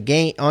be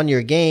on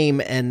your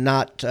game and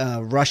not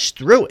rush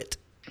through it.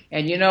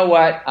 And you know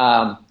what?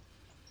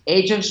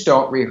 Agents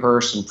don't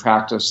rehearse and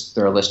practice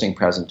their listing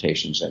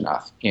presentations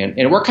enough.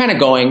 And we're kind of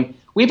going,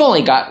 we're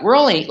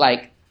only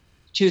like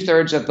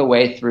 2/3 of the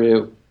way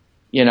through,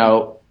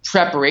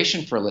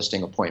 preparation for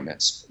listing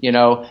appointments,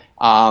 and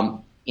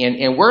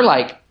we're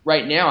like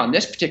right now on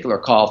this particular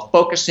call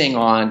focusing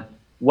on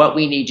what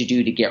we need to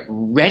do to get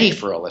ready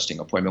for a listing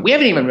appointment. We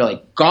haven't even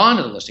really gone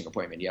to the listing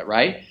appointment yet,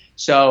 right?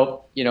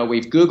 So,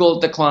 we've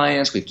Googled the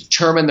clients, we've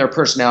determined their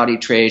personality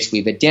traits,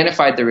 we've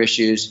identified their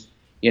issues,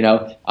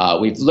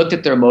 we've looked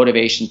at their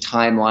motivation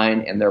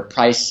timeline and their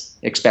price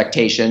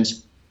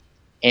expectations.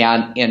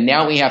 And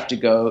now we have to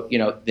go,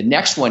 the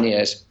next one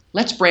is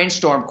let's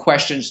brainstorm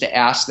questions to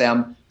ask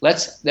them.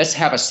 Let's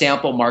have a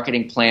sample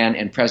marketing plan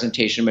and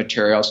presentation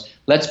materials.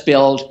 Let's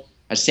build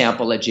a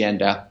sample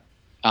agenda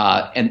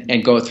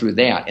and go through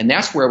that. And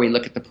that's where we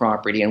look at the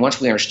property. And once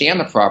we understand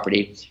the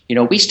property,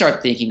 we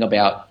start thinking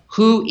about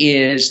who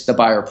is the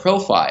buyer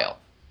profile,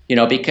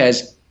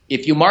 because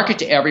if you market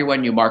to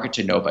everyone, you market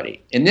to nobody.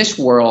 In this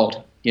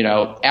world,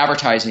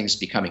 advertising is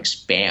becoming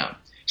spam.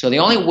 So the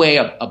only way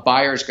a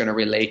buyer is going to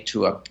relate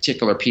to a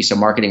particular piece of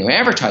marketing or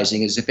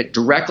advertising is if it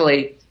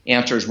directly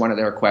answers one of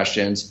their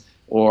questions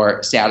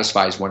or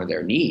satisfies one of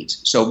their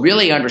needs. So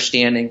really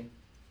understanding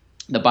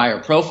the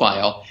buyer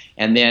profile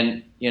and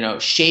then,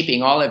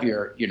 shaping all of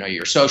your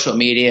social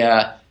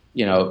media,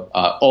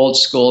 old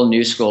school,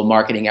 new school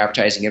marketing,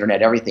 advertising,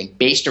 internet, everything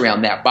based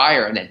around that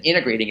buyer and then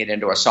integrating it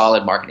into a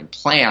solid marketing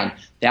plan.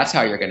 That's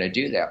how you're going to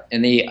do that.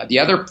 And the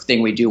other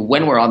thing we do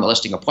when we're on the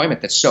listing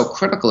appointment that's so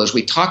critical is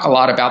we talk a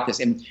lot about this.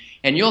 And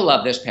you'll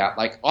love this, Pat.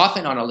 Like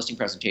often on a listing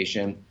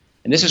presentation,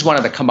 and this is one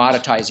of the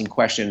commoditizing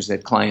questions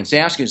that clients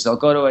ask, is they'll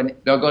go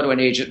to an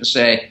agent and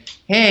say,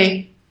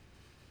 hey,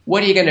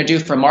 what are you going to do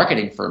for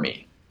marketing for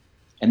me?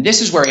 And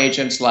this is where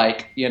agents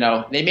they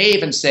may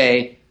even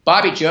say,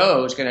 Bobby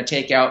Joe is going to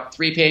take out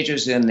 3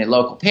 pages in the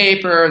local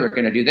paper. They're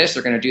going to do this.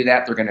 They're going to do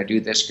that. They're going to do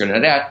this. They're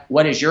going to do that.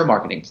 What is your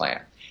marketing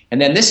plan? And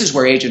then this is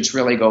where agents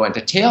really go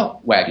into tail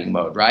wagging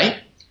mode,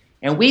 right?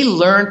 And we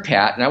learned,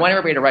 Pat, and I want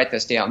everybody to write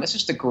this down. This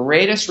is the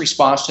greatest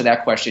response to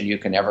that question you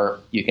can ever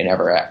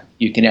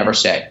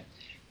say.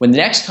 When the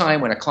next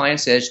time when a client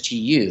says to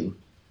you,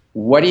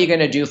 what are you going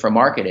to do for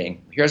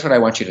marketing? Here's what I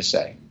want you to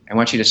say. I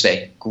want you to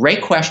say,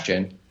 great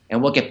question,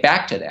 and we'll get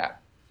back to that.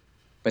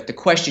 But the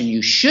question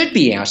you should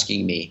be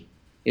asking me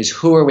is,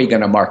 who are we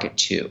going to market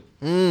to?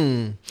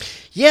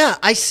 Yeah,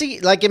 I see,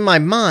 like in my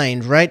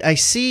mind, right? I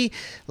see,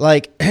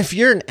 like, if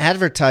you're an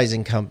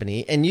advertising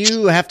company and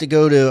you have to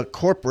go to a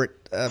corporate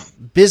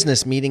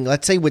business meeting,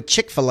 let's say with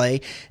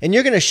Chick-fil-A, and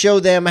you're going to show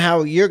them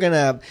how you're going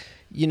to,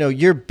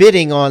 you're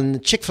bidding on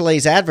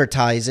Chick-fil-A's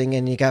advertising,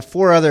 and you got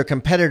 4 other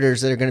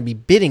competitors that are going to be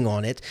bidding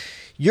on it.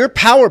 Your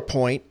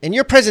PowerPoint and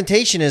your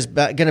presentation is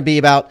going to be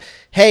about,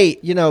 hey,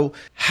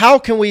 how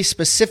can we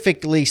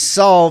specifically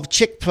solve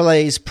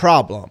Chick-fil-A's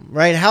problem,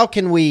 right? How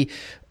can we,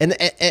 and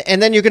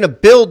then you're going to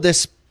build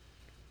this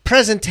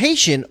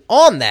presentation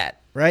on that,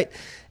 right?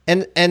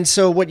 And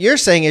so what you're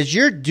saying is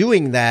you're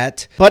doing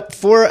that, but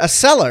for a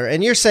seller,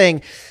 and you're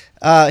saying,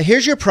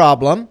 here's your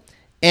problem,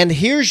 and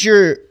here's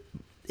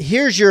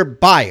your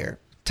buyer.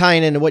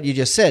 Tying into what you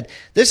just said,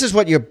 this is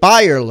what your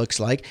buyer looks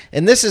like,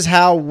 and this is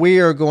how we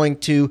are going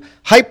to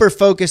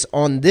hyper-focus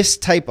on this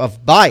type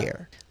of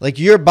buyer. Like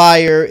your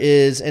buyer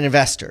is an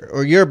investor,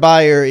 or your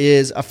buyer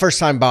is a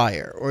first-time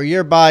buyer, or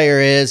your buyer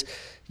is,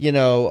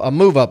 a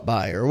move-up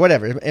buyer, or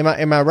whatever.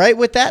 Am I right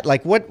with that?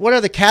 Like what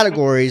other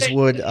categories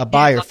would a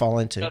buyer fall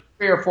into?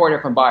 3 or 4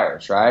 different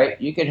buyers, right?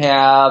 You could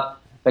have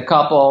the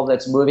couple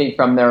that's moving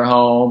from their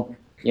home,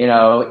 in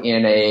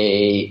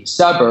a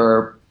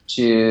suburb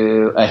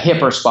to a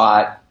hipper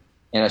spot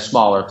in a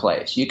smaller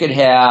place. You could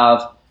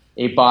have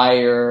a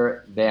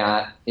buyer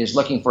that is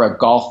looking for a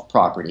golf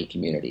property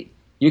community.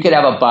 You could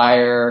have a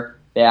buyer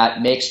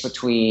that makes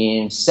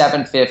between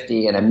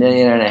 $750,000 and $1.5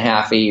 million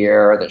a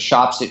year, that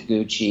shops at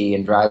Gucci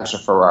and drives a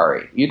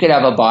Ferrari. You could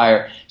have a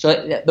buyer.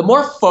 So the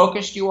more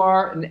focused you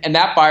are, and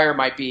that buyer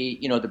might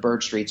be, the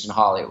Bird Streets in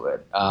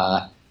Hollywood,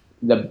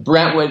 the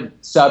Brentwood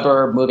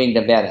suburb moving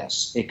to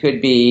Venice. It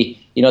could be,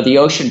 the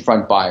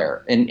oceanfront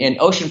buyer. And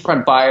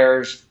oceanfront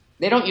buyers,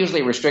 they don't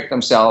usually restrict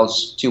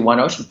themselves to one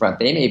oceanfront.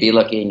 They may be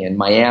looking in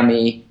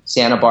Miami,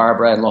 Santa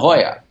Barbara, and La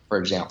Jolla, for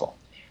example,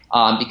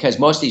 because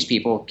most of these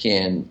people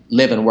can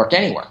live and work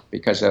anywhere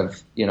because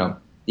of, the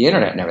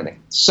internet and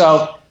everything.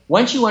 So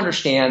once you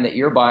understand that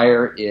your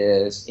buyer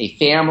is a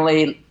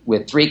family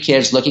with 3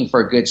 kids looking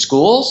for good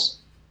schools,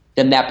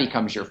 then that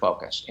becomes your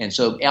focus. And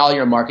so all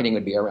your marketing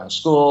would be around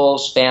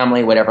schools,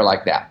 family, whatever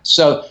like that.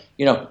 So,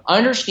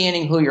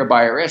 understanding who your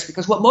buyer is,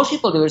 because what most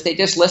people do is they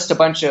just list a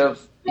bunch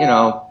of,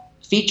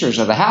 features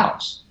of the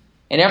house.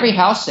 And every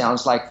house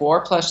sounds like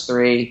 4 +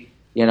 3,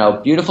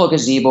 beautiful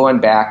gazebo in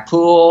back,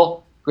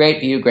 pool, great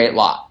view, great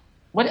lot.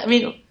 Who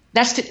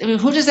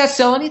does that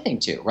sell anything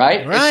to,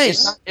 right? Right.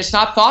 It's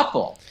not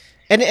thoughtful.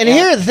 And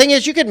here the thing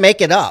is, you could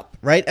make it up,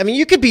 right? I mean,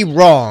 you could be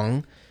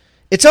wrong.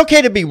 It's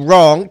okay to be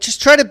wrong.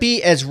 Just try to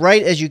be as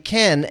right as you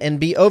can and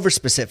be over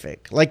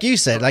specific. Like you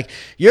said, like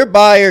your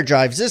buyer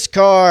drives this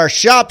car,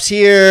 shops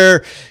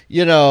here,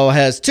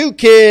 has 2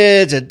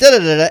 kids, and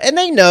and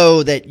they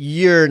know that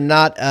you're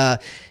not,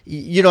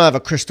 you don't have a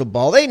crystal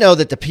ball. They know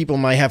that the people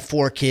might have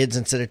 4 kids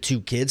instead of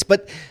 2 kids.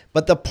 But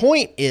the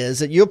point is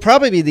that you'll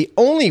probably be the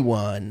only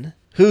one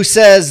who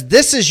says,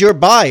 this is your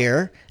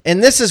buyer,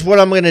 and this is what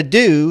I'm going to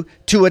do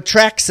to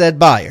attract said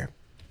buyer.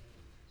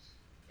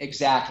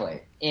 Exactly.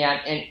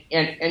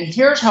 And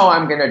here's how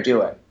I'm going to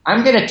do it.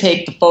 I'm going to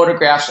take the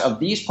photographs of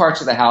these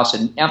parts of the house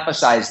and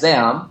emphasize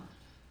them.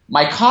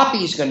 My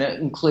copy is going to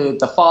include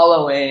the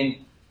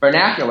following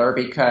vernacular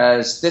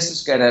because this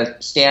is going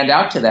to stand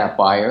out to that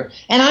buyer.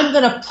 And I'm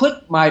going to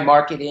put my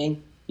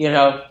marketing,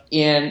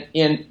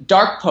 in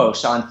dark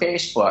posts on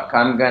Facebook.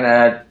 I'm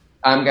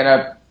going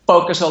to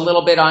focus a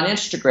little bit on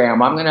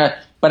Instagram.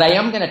 But I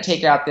am going to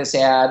take out this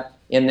ad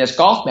in this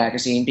golf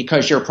magazine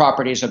because your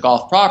property is a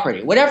golf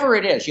property. Whatever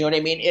it is, you know what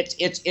I mean?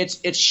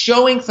 It's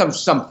showing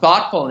some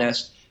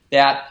thoughtfulness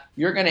that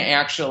you're going to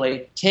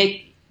actually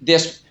take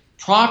this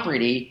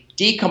property,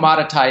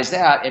 decommoditize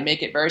that, and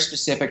make it very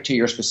specific to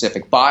your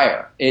specific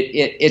buyer.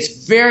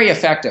 It's very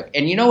effective.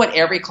 And you know what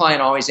every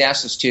client always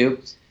asks us too,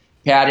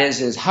 Pat,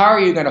 is how are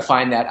you going to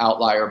find that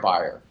outlier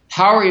buyer?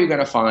 How are you going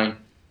to find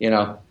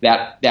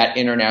that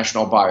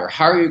international buyer?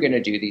 How are you going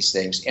to do these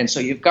things? And so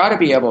you've got to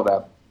be able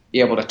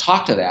to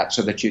talk to that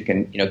so that you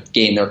can,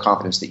 gain their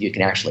confidence that you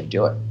can actually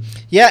do it.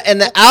 Yeah, and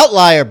the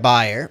outlier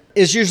buyer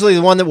is usually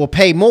the one that will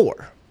pay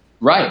more.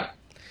 Right.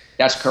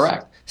 That's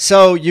correct.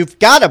 So you've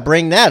got to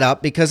bring that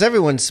up because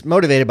everyone's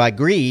motivated by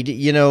greed,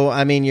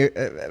 you're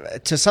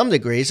to some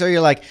degree. So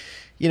you're like,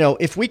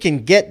 if we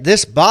can get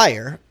this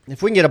buyer,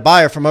 if we can get a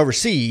buyer from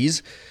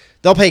overseas,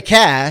 they'll pay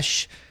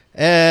cash.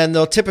 and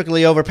they'll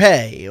typically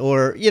overpay,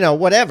 or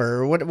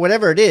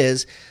whatever it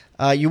is.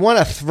 You want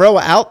to throw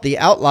out the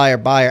outlier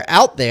buyer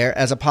out there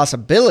as a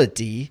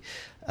possibility,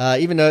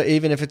 even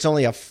if it's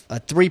only a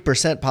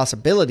 3%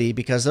 possibility,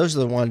 because those are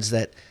the ones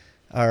that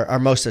are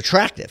most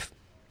attractive.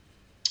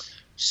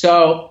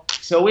 So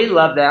we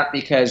love that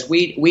because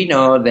we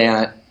know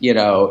that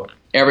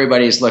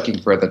everybody's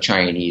looking for the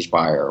Chinese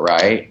buyer,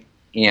 right?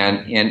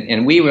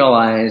 And we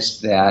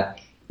realize that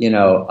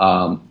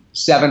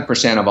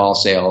 7% of all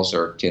sales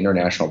are to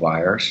international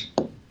buyers.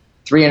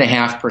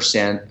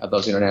 3.5% of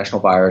those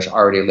international buyers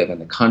already live in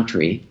the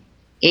country.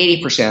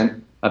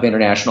 80% of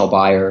international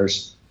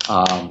buyers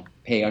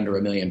pay under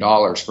 $1 million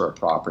for a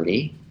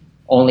property.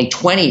 Only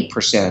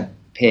 20%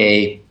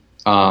 pay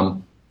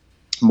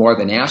more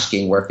than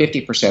asking, where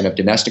 50% of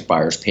domestic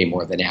buyers pay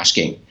more than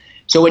asking.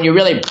 So when you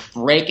really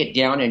break it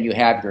down and you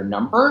have your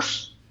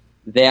numbers,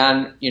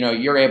 then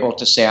you're able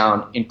to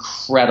sound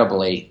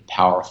incredibly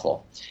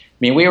powerful. I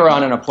mean, we were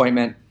on an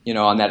appointment,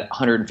 on that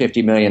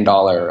 $150 million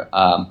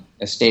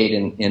estate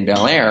in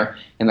Bel Air,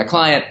 and the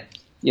client,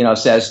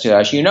 says to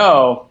us,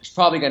 there's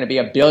probably going to be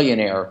a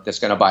billionaire that's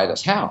going to buy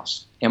this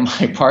house. And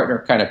my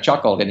partner kind of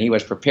chuckled, and he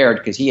was prepared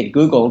because he had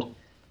Googled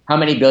how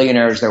many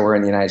billionaires there were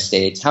in the United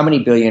States, how many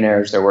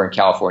billionaires there were in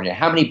California,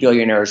 how many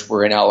billionaires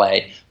were in LA,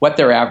 what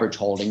their average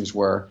holdings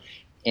were,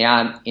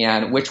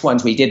 and which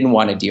ones we didn't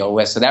want to deal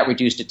with. So that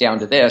reduced it down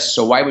to this.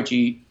 So why would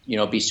you,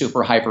 be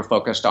super hyper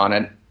focused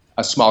on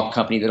a small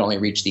company that only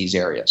reached these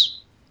areas?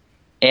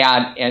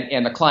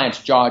 And the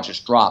client's jaw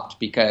just dropped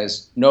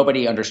because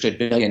nobody understood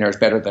billionaires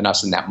better than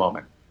us in that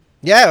moment.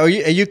 Yeah, or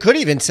you could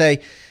even say,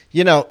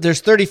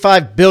 there's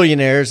 35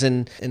 billionaires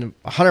in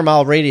a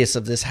 100-mile radius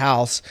of this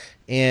house,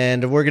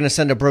 and we're going to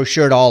send a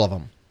brochure to all of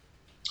them.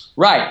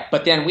 Right,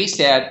 but then we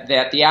said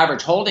that the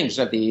average holdings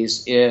of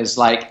these is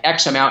like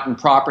X amount in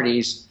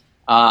properties.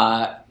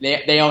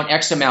 They own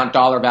X amount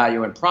dollar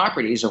value in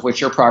properties, of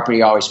which your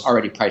property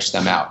already priced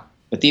them out.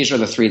 But these are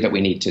the 3 that we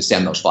need to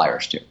send those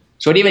flyers to.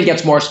 So it even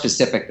gets more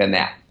specific than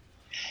that.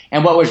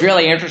 And what was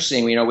really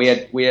interesting, we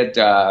had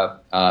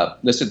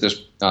listed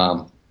this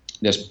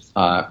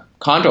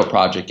condo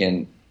project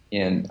in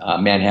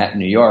Manhattan,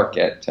 New York,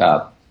 at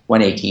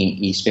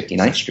 118 East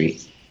 59th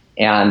Street,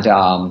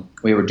 and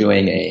we were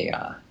doing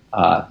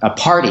a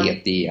party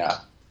at the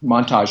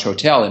Montage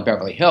Hotel in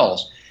Beverly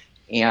Hills.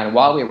 And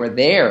while we were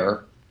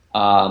there,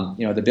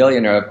 the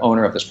billionaire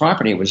owner of this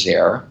property was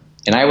there,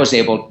 and I was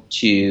able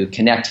to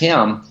connect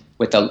him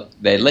with the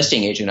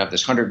listing agent of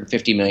this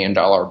 $150 million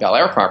Bel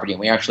Air property, and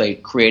we actually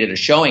created a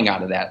showing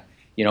out of that,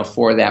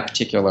 for that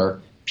particular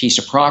piece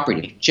of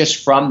property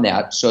just from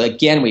that. So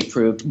again, we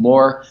proved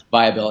more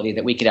viability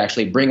that we could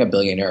actually bring a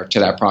billionaire to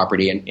that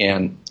property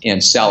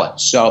and sell it.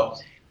 So,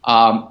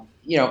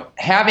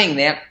 having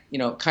that,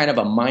 kind of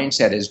a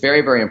mindset is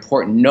very, very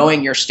important.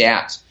 Knowing your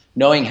stats,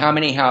 knowing how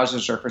many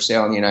houses are for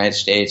sale in the United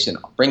States and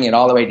bringing it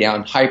all the way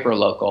down hyper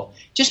local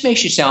just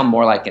makes you sound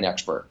more like an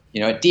expert.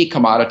 It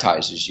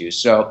decommoditizes you.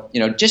 So,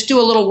 just do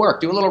a little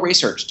work, do a little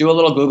research, do a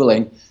little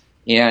Googling,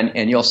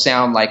 and you'll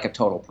sound like a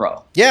total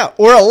pro. Yeah,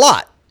 or a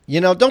lot.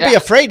 Don't be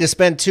afraid to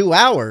spend 2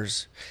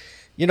 hours,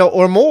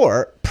 or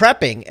more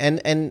prepping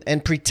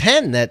and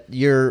pretend that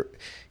you're,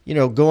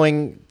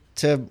 going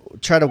to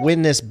try to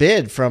win this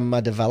bid from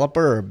a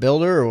developer or a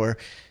builder or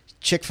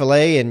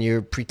Chick-fil-A, and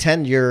you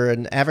pretend you're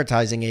an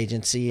advertising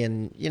agency,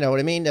 and you know what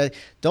I mean?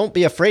 Don't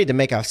be afraid to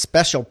make a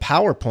special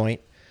PowerPoint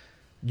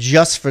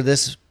just for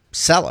this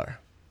seller.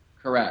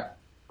 Correct.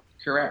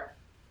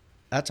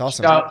 That's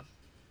awesome. So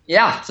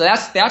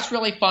that's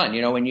really fun.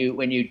 When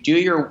you do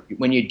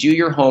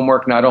your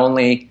homework, not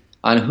only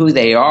on who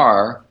they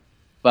are,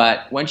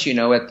 but once you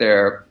know what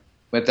their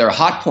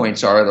hot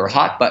points are, their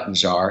hot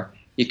buttons are,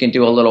 you can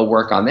do a little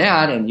work on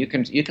that, and you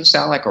can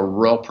sound like a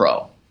real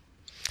pro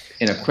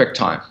in a quick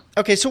time.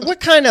 Okay, so what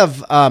kind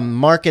of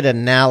market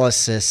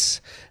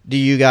analysis do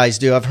you guys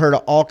do? I've heard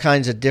of all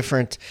kinds of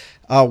different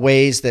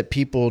ways that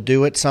people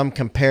do it. Some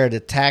compare to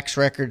tax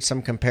records,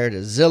 some compare to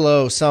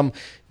Zillow, some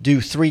do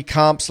 3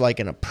 comps like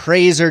an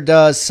appraiser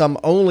does, some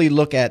only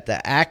look at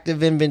the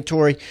active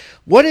inventory.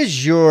 What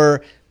does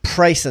your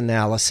price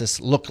analysis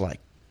look like?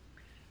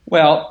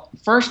 Well,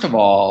 first of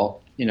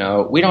all,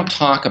 we don't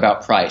talk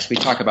about price. We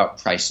talk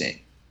about pricing.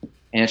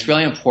 And it's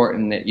really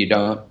important that you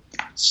don't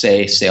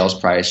say sales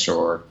price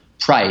or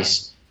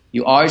price.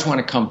 You always want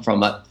to come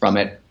from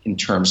it in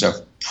terms of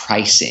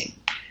pricing.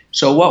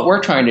 So what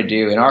we're trying to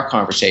do in our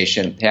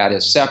conversation, Pat,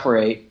 is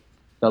separate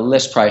the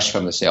list price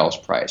from the sales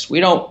price.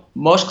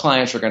 Most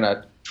clients are going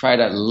to try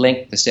to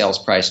link the sales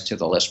price to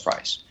the list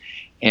price.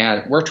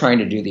 And we're trying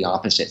to do the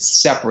opposite,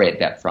 separate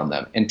that from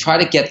them and try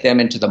to get them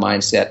into the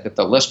mindset that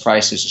the list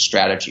price is a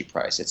strategy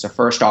price. It's a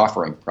first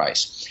offering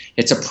price.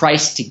 It's a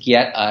price to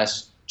get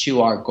us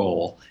to our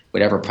goal,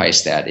 whatever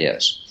price that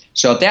is.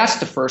 So that's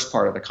the first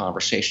part of the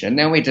conversation. And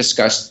then we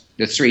discuss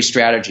the 3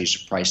 strategies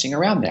of pricing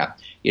around that.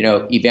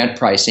 Event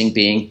pricing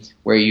being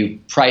where you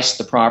price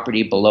the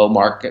property below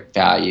market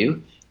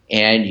value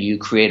and you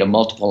create a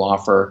multiple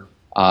offer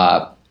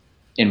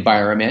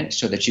environment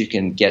so that you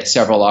can get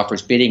several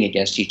offers bidding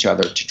against each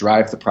other to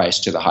drive the price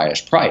to the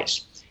highest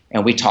price.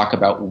 And we talk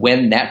about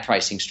when that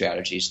pricing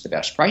strategy is the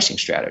best pricing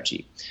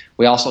strategy.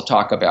 We also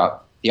talk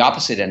about the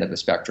opposite end of the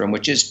spectrum,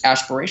 which is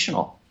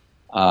aspirational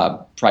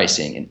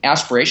pricing. And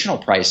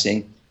aspirational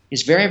pricing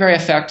is very, very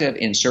effective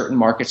in certain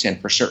markets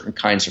and for certain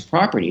kinds of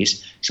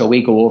properties. So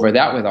we go over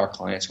that with our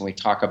clients when we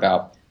talk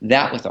about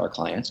that with our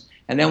clients.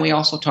 And then we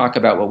also talk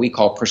about what we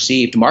call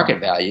perceived market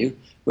value,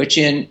 which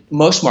in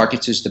most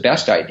markets is the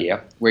best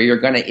idea, where you're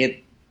going to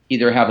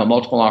either have a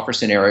multiple offer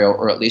scenario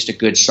or at least a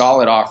good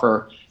solid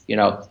offer,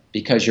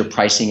 because you're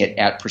pricing it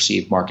at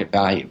perceived market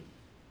value.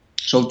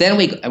 So then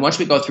once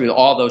we go through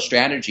all those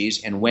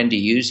strategies and when to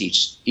use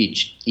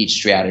each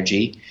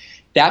strategy,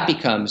 that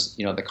becomes,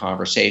 the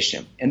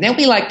conversation. And then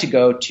we like to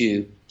go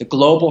to the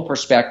global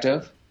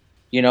perspective.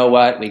 You know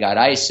what? We got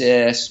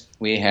ISIS.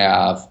 We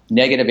have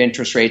negative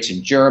interest rates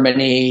in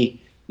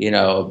Germany.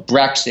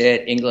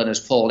 Brexit. England has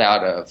pulled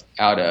out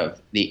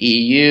of the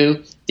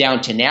EU.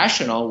 Down to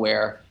national,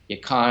 where the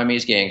economy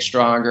is getting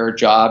stronger,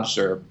 jobs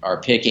are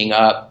picking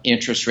up,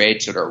 interest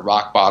rates that are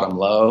rock bottom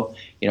low.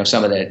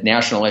 Some of the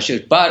national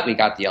issues, but we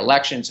got the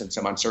elections and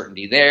some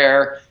uncertainty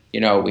there.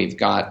 We've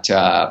got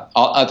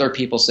other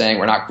people saying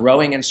we're not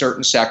growing in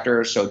certain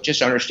sectors. So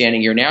just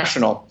understanding your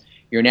national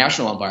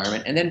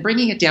environment, and then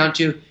bringing it down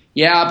to,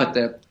 but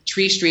the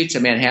tree streets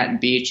of Manhattan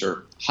Beach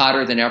are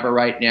hotter than ever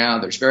right now.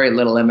 There's very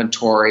little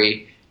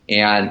inventory,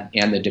 and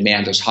the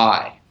demand is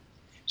high.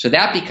 So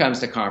that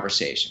becomes the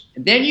conversation.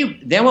 And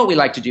then what we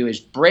like to do is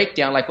break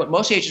down, like what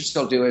most agents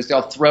will do is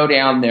they'll throw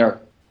down their,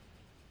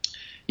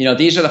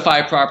 these are the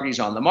 5 properties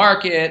on the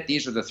market,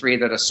 these are the 3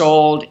 that are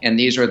sold, and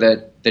these are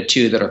the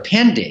 2 that are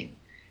pending.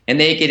 And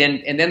they get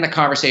in, and then the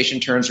conversation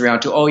turns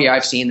around to,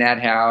 I've seen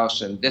that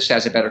house, and this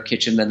has a better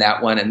kitchen than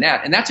that one, and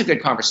that. And that's a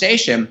good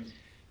conversation.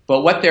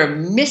 But what they're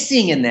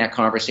missing in that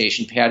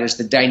conversation, Pat, is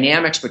the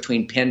dynamics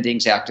between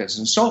pendings, actives,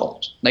 and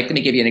solds. Like, let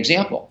me give you an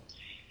example.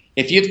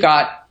 If you've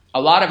got a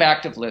lot of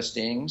active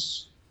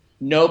listings,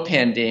 no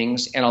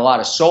pendings, and a lot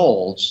of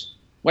solds,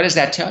 what does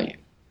that tell you?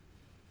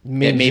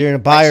 Maybe you're in a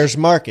buyer's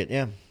market,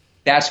 yeah.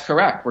 That's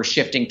correct. We're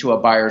shifting to a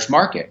buyer's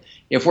market.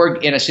 If we're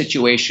in a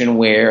situation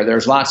where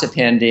there's lots of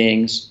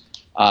pendings,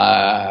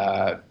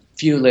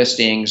 few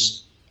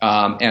listings,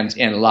 and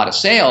a lot of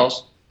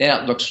sales, then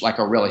it looks like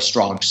a really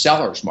strong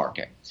seller's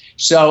market.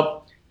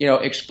 So,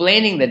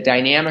 explaining the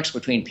dynamics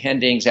between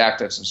pendings,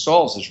 actives, and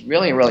solds is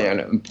really, really an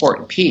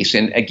important piece.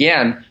 And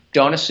again,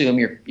 don't assume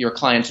your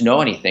clients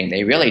know anything.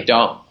 They really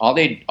don't. All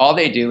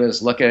they do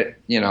is look at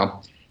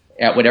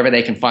whatever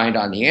they can find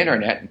on the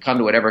internet and come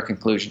to whatever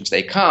conclusions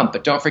they come.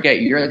 But don't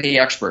forget, you're the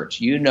experts.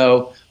 You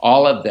know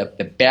all of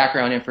the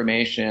background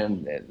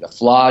information, the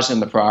flaws in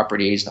the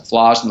properties, the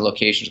flaws in the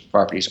locations of the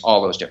properties,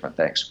 all those different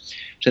things.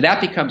 So that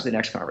becomes the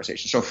next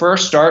conversation. So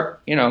first,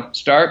 start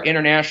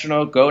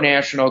international, go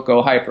national,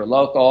 go hyper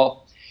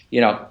local.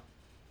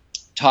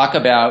 Talk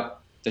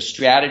about the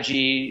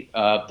strategy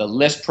of the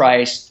list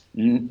price.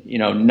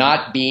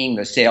 Not being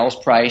the sales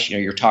price.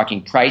 You're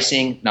talking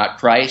pricing, not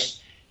price.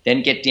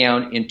 Then get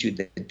down into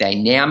the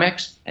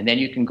dynamics, and then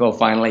you can go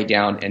finally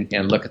down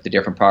and look at the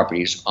different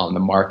properties on the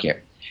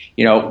market.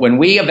 When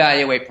we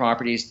evaluate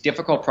properties,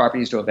 difficult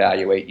properties to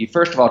evaluate, you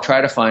first of all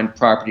try to find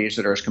properties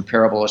that are as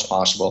comparable as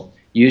possible.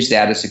 Use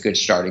that as a good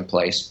starting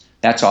place.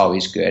 That's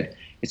always good.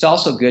 It's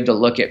also good to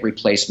look at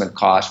replacement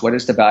costs. What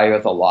is the value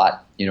of the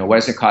lot? What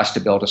does it cost to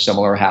build a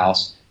similar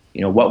house?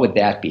 What would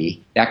that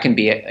be? That can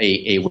be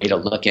a way to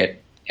look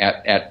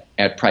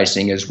at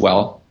pricing as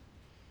well.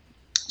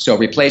 So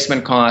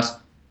replacement costs,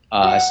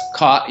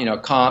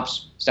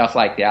 comps, stuff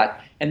like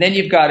that. And then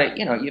you've got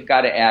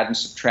to add and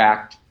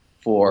subtract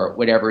for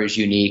whatever is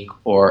unique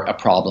or a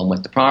problem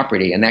with the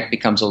property, and that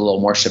becomes a little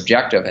more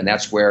subjective, and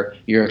that's where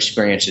your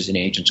experience as an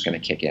agent is going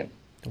to kick in.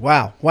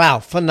 Wow,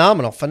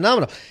 phenomenal.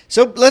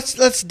 So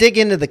let's dig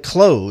into the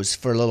close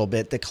for a little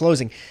bit. The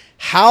closing.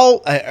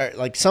 How,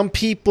 like some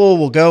people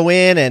will go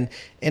in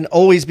and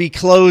always be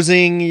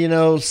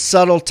closing,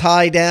 subtle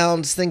tie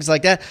downs, things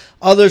like that.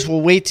 Others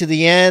will wait to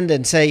the end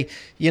and say,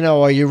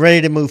 are you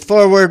ready to move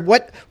forward?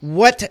 What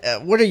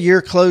are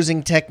your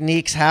closing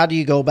techniques? How do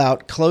you go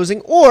about closing?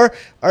 Or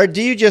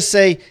do you just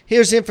say,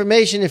 here's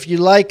information. If you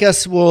like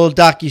us, we'll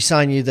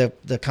DocuSign you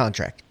the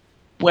contract?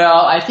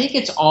 Well, I think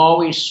it's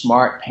always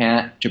smart,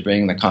 Pat, to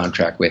bring the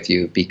contract with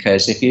you,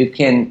 because if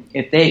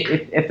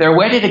they're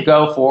ready to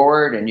go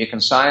forward and you can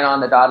sign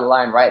on the dotted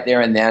line right there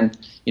and then,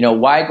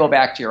 why go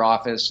back to your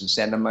office and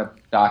send them a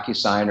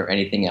DocuSign or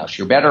anything else?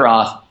 You're better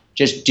off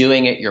just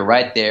doing it. You're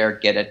right there,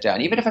 get it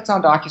done. Even if it's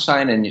on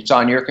DocuSign and it's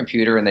on your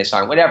computer and they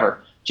sign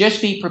whatever,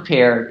 just be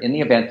prepared in the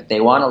event that they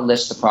want to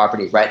list the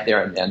property right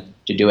there and then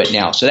to do it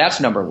now. So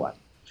that's number one.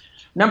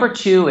 Number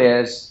two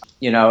is,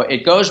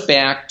 it goes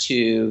back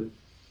to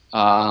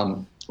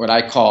what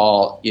I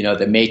call,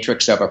 the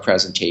matrix of a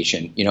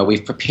presentation. We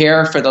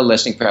prepare for the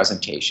listing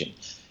presentation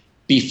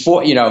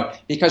before,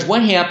 because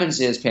what happens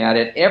is, Pat,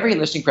 at every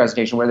listing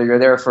presentation, whether you're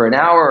there for an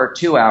hour or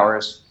 2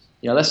 hours,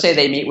 let's say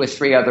they meet with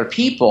 3 other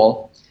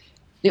people,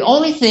 The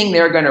only thing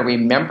they're going to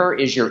remember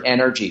is your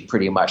energy,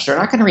 pretty much. They're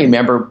not going to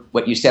remember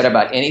what you said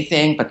about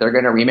anything, but they're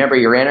going to remember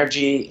your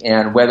energy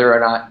and whether or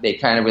not they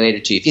kind of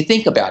related to you. If you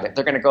think about it,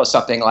 they're going to go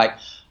something like,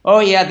 oh,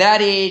 yeah,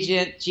 that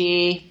agent,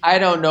 gee, I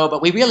don't know,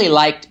 but we really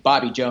liked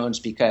Bobby Jones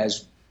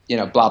because,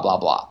 blah, blah,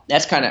 blah.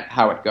 That's kind of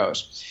how it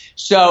goes.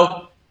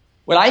 So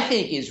what I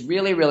think is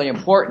really, really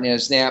important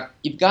is that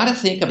you've got to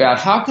think about,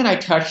 how can I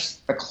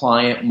touch the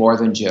client more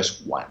than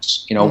just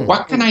once?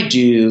 What can I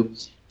do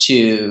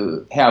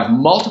to have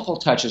multiple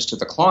touches to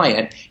the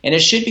client? And it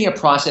should be a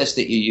process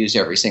that you use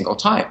every single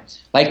time.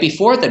 Like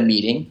before the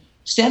meeting,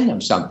 send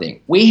them something.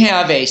 We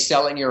have a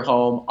Selling Your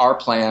Home, Our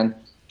Plan,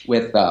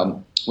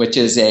 which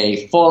is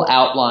a full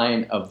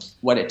outline of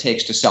what it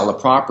takes to sell a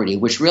property,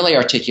 which really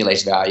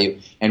articulates value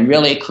and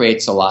really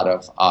creates a lot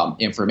of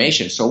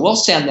information. So we'll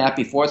send that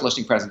before the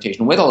listing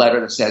presentation with a letter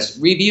that says,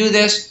 review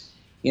this.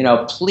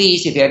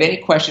 Please, if you have any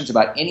questions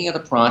about any of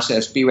the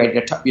process, be ready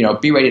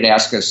to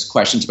ask us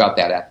questions about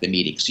that at the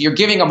meeting. So you're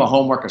giving them a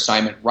homework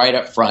assignment right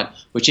up front,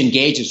 which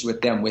engages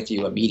with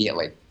you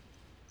immediately.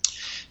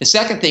 The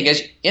second thing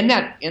is, in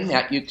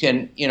that you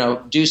can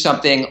do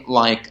something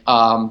like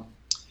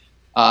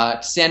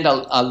send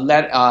a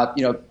letter,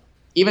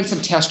 even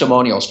some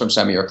testimonials from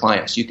some of your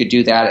clients. You could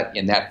do that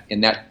in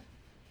that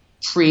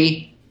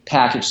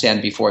pre-package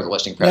send before the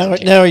listing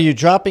presentation. Now, are you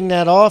dropping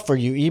that off? Or are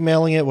you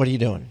emailing it? What are you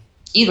doing?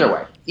 Either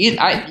way.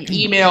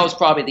 Email is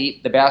probably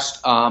the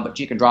best, but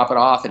you can drop it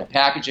off in a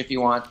package if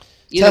you want.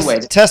 Either way.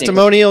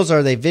 Testimonials,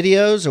 are they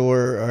videos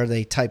or are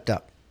they typed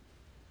up?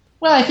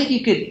 Well, I think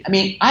you could.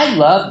 I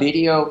love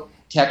video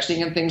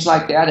texting and things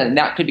like that, and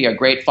that could be a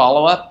great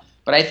follow-up.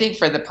 But I think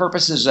for the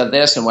purposes of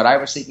this and what I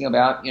was thinking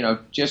about,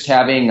 just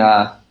having,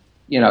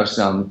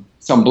 some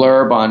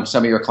blurb on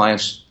some of your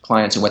clients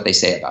and what they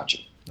say about you.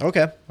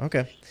 Okay.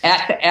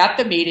 At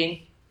the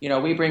meeting,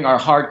 we bring our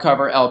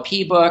hardcover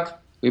LP book.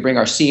 We bring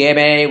our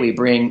CMA, we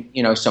bring,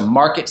 some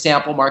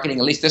sample marketing.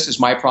 At least this is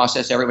my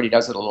process. Everybody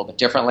does it a little bit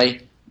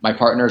differently. My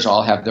partners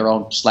all have their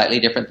own slightly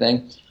different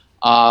thing.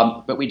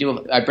 But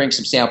I bring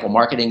some sample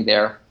marketing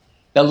there.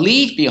 I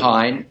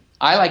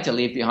like to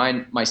leave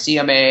behind my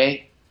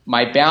CMA,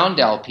 my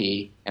bound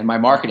LP, and my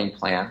marketing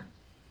plan.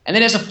 And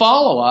then as a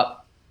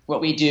follow-up,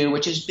 what we do,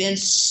 which has been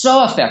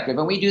so effective,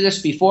 and we do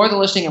this before the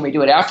listing and we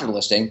do it after the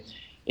listing,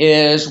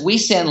 is we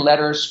send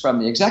letters from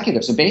the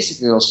executives. And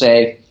basically they'll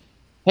say,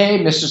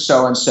 hey, Mr.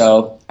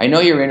 So-and-so, I know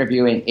you're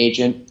interviewing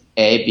agent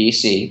A, B,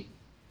 C.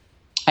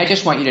 I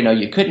just want you to know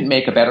you couldn't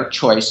make a better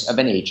choice of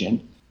an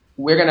agent.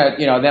 We're going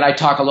to, then I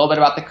talk a little bit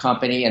about the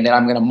company, and then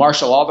I'm going to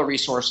marshal all the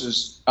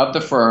resources of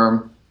the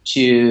firm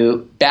to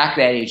back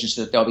that agent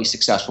so that they'll be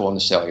successful in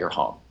the sale of your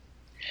home.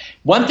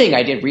 One thing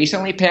I did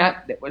recently,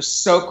 Pat, that was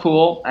so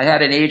cool, I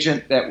had an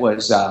agent that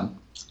was, a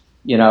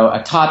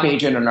top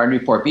agent in our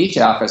Newport Beach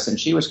office, and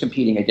she was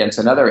competing against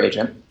another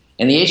agent,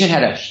 and the agent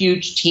had a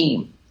huge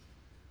team.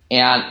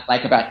 And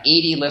like about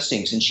 80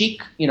 listings. And she,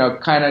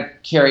 kind of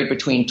carried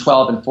between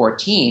 12 and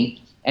 14.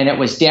 And it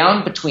was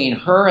down between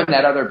her and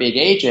that other big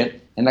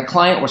agent. And the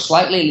client was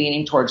slightly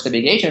leaning towards the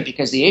big agent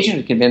because the agent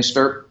had convinced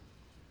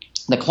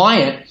the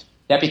client,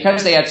 that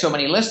because they had so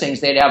many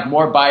listings, they'd have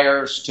more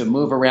buyers to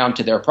move around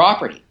to their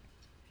property.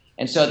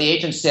 And so the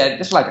agent said,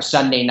 this is like a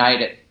Sunday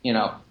night at,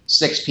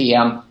 6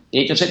 p.m. The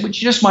agent said, would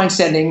you just mind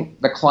sending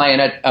the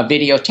client a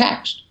video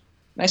text?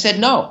 And I said,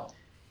 no.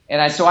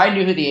 And so I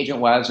knew who the agent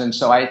was, and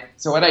so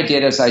what I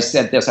did is I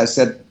said this.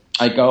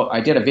 I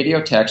did a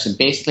video text, and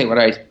basically what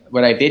I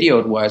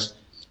videoed was,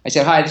 I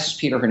said, hi, this is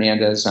Peter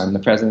Hernandez. I'm the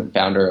president and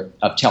founder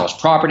of Telos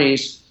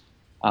Properties.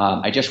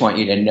 I just want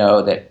you to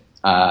know that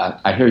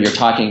I hear you're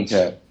talking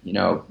to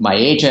my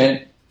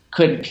agent.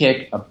 Couldn't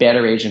pick a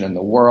better agent in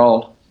the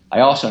world. I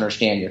also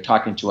understand you're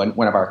talking to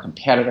one of our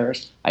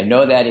competitors. I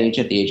know that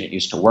agent. The agent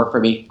used to work for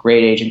me.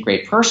 Great agent,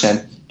 great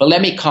person. But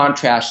let me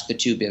contrast the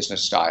two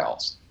business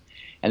styles.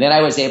 And then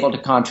I was able to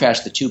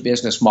contrast the two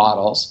business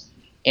models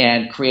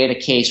and create a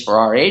case for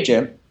our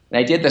agent. And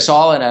I did this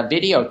all in a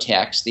video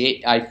text.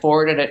 I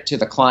forwarded it to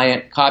the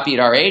client, copied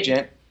our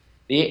agent.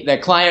 The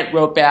client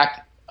wrote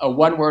back a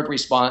one-word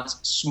response,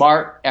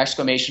 smart, ! And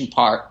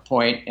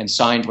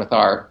signed with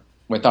our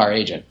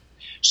agent.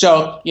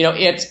 So,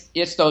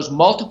 it's those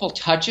multiple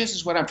touches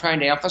is what I'm trying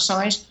to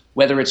emphasize,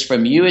 whether it's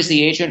from you as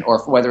the agent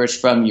or whether it's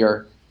from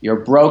your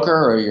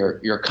broker or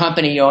your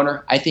company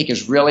owner, I think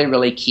is really,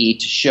 really key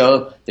to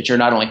show that you're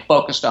not only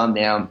focused on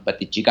them, but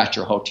that you got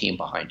your whole team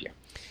behind you.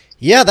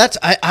 Yeah,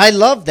 I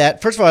love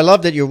that. First of all, I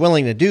love that you're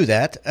willing to do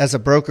that as a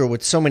broker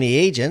with so many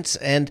agents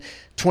and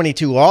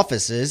 22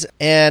 offices.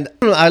 And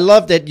I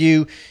love that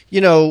you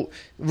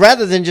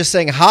rather than just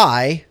saying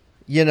hi,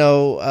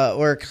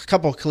 or a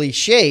couple of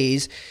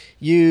cliches,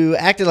 you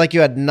acted like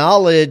you had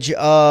knowledge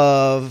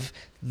of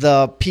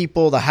the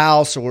people, the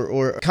house,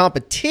 or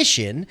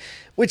competition,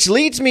 which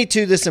leads me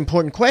to this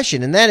important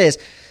question, and that is,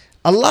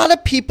 a lot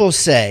of people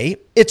say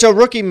it's a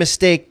rookie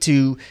mistake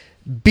to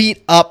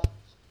beat up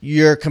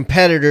your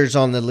competitors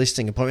on the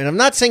listing appointment. I'm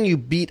not saying you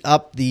beat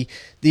up the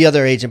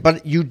other agent,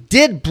 but you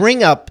did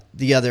bring up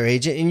the other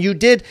agent, and you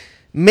did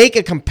make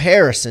a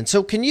comparison.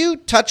 So can you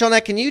touch on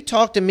that? Can you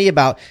talk to me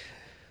about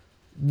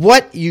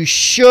what you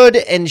should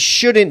and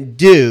shouldn't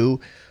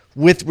do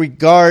with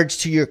regards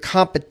to your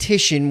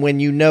competition when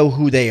you know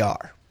who they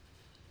are?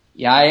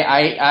 Yeah,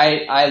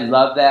 I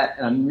love that,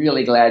 and I'm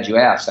really glad you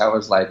asked. That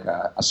was like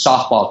a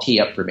softball tee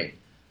up for me,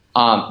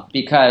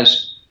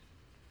 because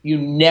you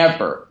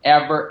never,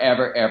 ever,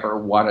 ever, ever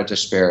want to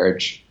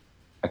disparage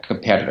a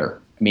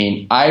competitor. I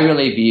mean, I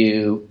really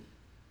view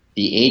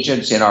the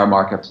agents in our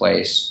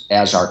marketplace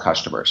as our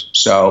customers.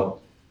 So,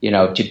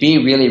 to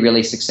be really,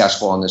 really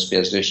successful in this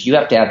business, you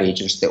have to have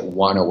agents that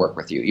want to work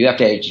with you. You have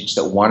to have agents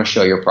that want to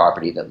show your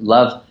property, that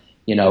love,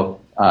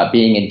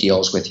 being in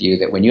deals with you,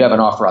 that when you have an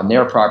offer on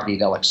their property,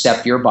 they'll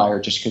accept your buyer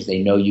just because they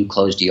know you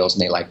close deals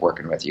and they like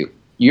working with you.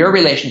 Your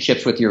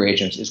relationships with your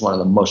agents is one of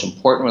the most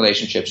important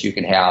relationships you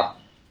can have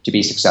to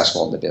be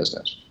successful in the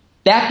business.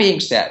 That being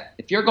said,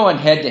 if you're going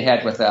head to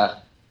head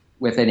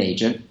with an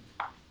agent,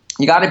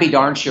 you got to be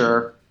darn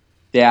sure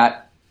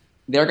that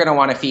they're going to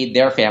want to feed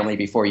their family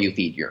before you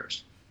feed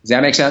yours. Does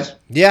that make sense?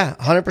 Yeah,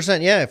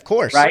 100%. Yeah, of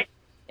course. Right.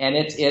 And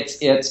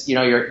it's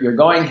you're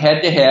going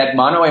head to head,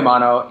 mano a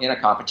mano in a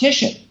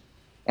competition.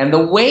 And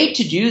the way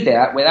to do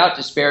that without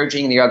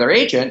disparaging the other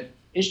agent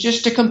is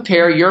just to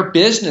compare your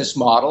business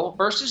model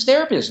versus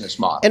their business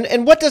model.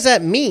 And what does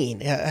that mean?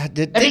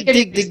 Dig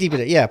deep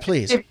into it. Yeah,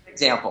 please. Give you an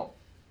example.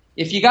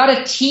 If you got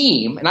a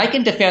team, and I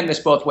can defend this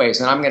both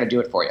ways, and I'm going to do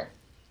it for you.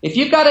 If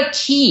you've got a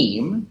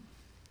team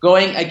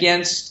going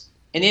against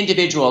an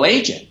individual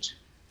agent,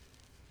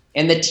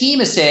 and the team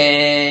is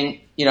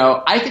saying,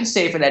 I can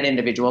say for that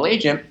individual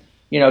agent,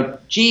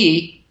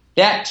 gee,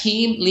 that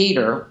team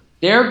leader,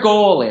 their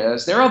goal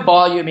is they're a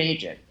volume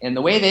agent. And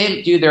the way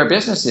they do their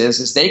business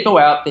is they go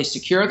out, they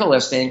secure the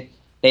listing,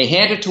 they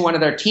hand it to one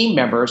of their team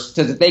members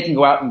so that they can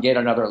go out and get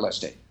another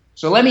listing.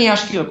 So let me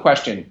ask you a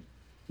question,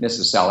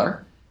 Mrs.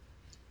 Seller.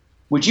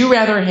 Would you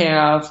rather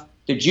have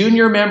the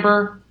junior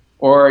member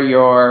or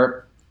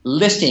your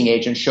listing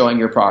agent showing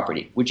your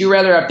property? Would you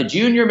rather have the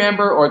junior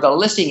member or the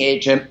listing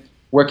agent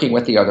working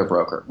with the other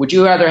broker? Would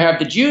you rather have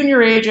the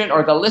junior agent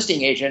or the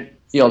listing agent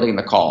fielding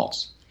the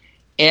calls?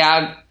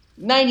 And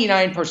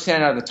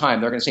 99% of the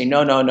time, they're going to say,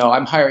 no,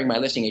 I'm hiring my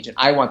listing agent.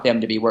 I want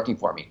them to be working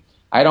for me.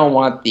 I don't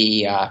want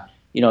the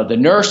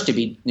nurse to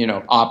be,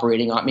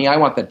 operating on me. I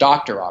want the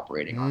doctor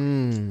operating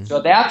on me.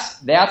 So that's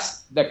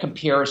the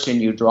comparison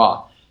you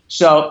draw.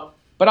 So,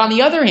 but on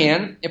the other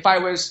hand, if I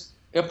was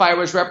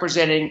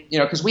representing,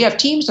 because we have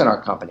teams in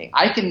our company,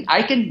 I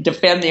can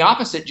defend the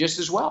opposite just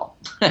as well.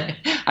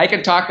 I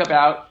can talk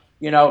about,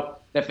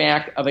 the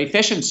fact of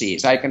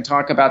efficiencies. I can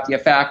talk about the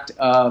fact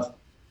of,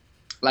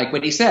 like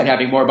what he said,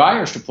 having more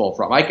buyers to pull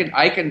from. I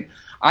can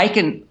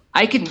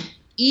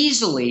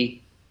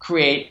easily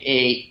create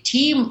a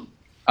team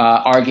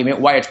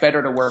argument why it's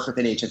better to work with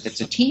an agent that's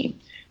a team.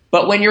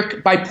 But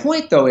my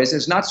point though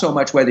is not so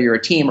much whether you're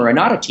a team or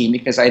not a team,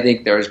 because I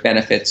think there's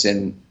benefits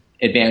and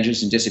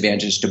advantages and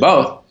disadvantages to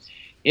both,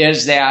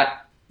 is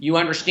that you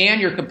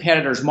understand your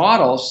competitor's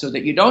models so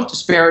that you don't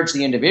disparage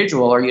the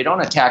individual or you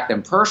don't attack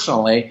them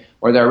personally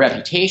or their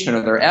reputation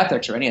or their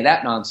ethics or any of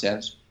that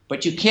nonsense.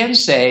 But you can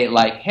say,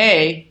 like,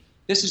 hey,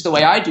 this is the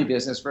way I do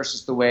business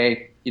versus the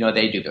way,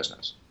 they do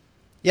business.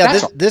 Yeah,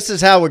 this is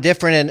how we're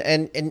different,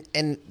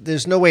 and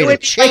there's no way to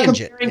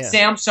change it. Comparing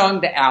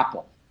Samsung to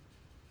Apple.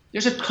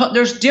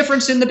 There's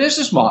difference in the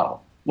business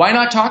model. Why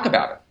not talk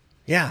about it?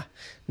 Yeah.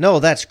 No,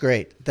 that's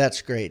great.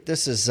 That's great.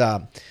 This is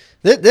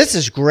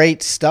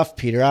great stuff,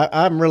 Peter.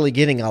 I'm really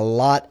getting a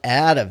lot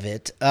out of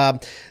it.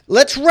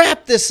 Let's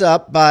wrap this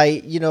up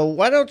by,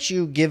 why don't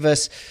you give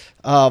us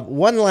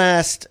one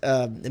last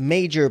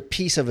major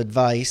piece of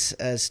advice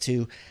as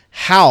to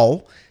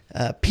how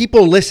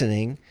people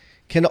listening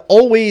can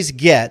always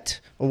get,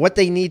 or what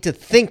they need to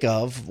think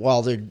of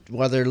while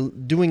they're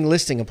doing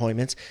listing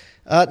appointments.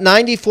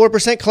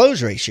 94%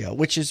 close ratio,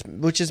 which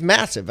is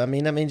massive. I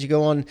mean, that means you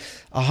go on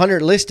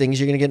 100 listings,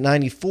 you're going to get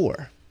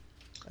 94.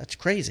 That's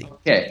crazy.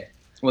 Okay.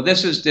 Well,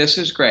 this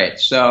is great.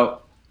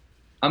 So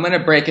I'm going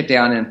to break it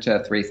down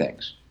into three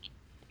things.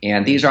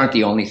 And these aren't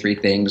the only three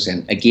things.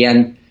 And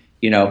again,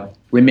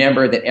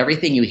 remember that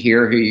everything you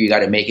hear here, you got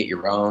to make it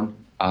your own.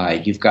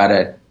 You've got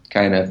to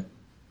kind of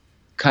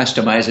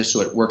customize it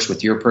so it works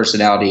with your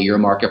personality, your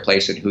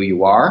marketplace, and who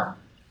you are,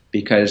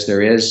 because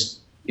there is,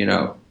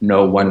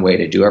 no one way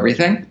to do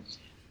everything.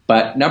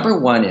 But number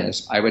one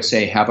is, I would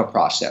say, have a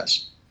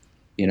process.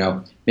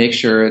 Make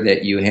sure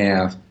that you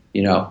have,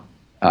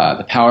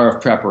 the power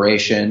of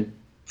preparation,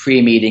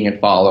 pre-meeting and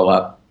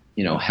follow-up,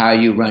 how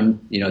you run,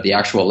 the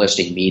actual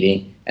listing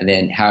meeting, and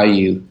then how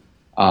you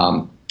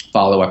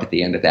follow up at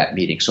the end of that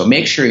meeting. So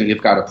make sure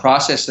you've got a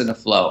process and a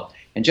flow.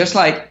 And just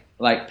like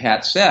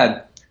Pat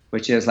said,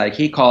 which is like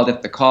he called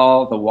it the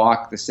call, the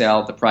walk, the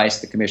sell, the price,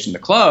 the commission, the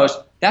close.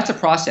 That's a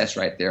process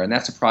right there, and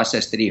that's a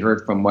process that he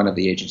heard from one of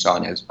the agents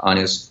on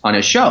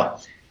his show.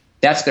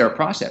 That's their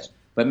process.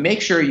 But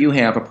make sure you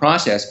have a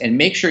process, and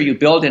make sure you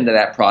build into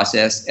that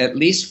process at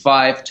least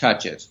 5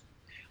 touches.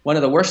 One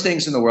of the worst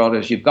things in the world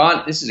is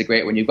this is a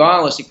great one, you've gone on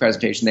a listing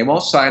presentation, they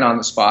won't sign on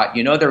the spot,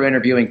 they're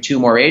interviewing 2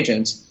 more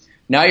agents,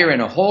 now you're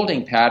in a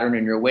holding pattern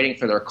and you're waiting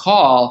for their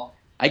call.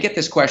 I get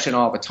this question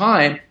all the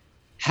time.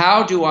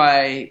 how do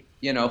I,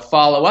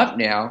 follow up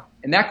now?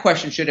 And that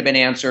question should have been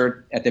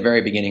answered at the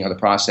very beginning of the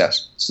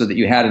process so that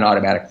you had an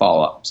automatic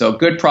follow-up. So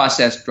good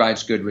process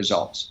drives good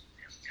results.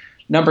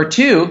 Number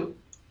two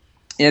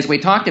is, we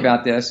talked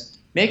about this,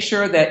 make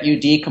sure that you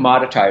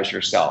decommoditize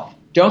yourself.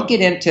 Don't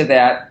get into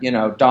that,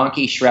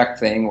 donkey Shrek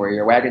thing where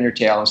you're wagging your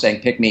tail and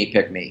saying, pick me,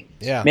 pick me.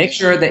 Yeah. Make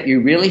sure that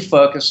you really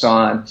focus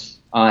on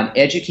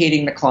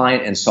educating the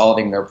client and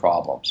solving their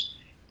problems.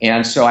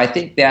 And so I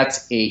think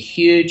that's a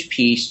huge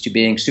piece to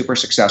being super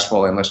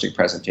successful in listing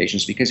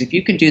presentations, because if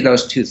you can do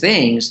those two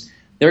things,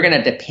 they're going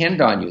to depend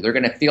on you. They're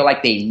going to feel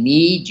like they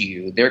need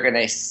you. They're going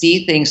to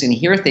see things and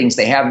hear things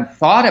they haven't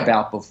thought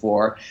about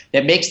before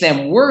that makes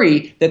them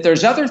worry that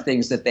there's other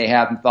things that they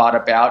haven't thought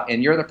about,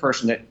 and you're the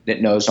person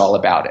that knows all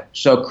about it.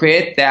 So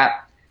create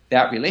that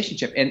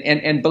relationship.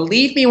 And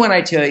believe me when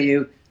I tell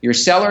you, your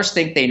sellers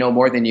think they know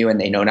more than you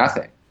and they know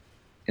nothing.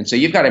 And so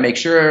you've got to make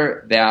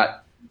sure that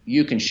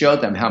you can show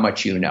them how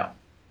much you know.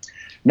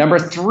 Number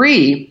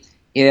three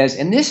is,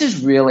 and this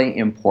is really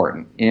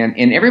important,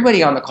 and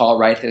everybody on the call,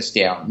 write this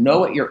down. Know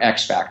what your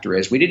X factor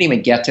is. We didn't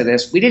even get to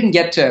this. We didn't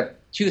get to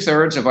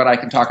 2/3 of what I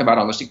can talk about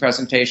on listing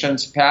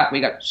presentations, Pat.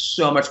 We got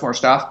so much more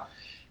stuff.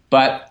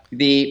 But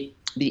the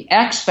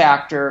X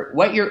factor,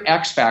 what your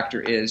X factor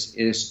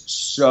is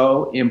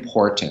so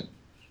important.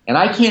 And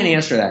I can't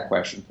answer that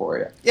question for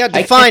you. Yeah,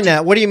 define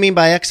that. What do you mean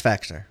by X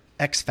factor?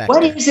 X factor.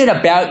 What is it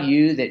about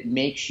you that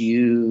makes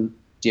you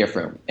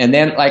different? And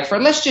then,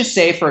 let's just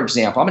say, for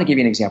example, I'm going to give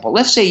you an example.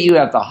 Let's say you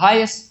have the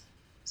highest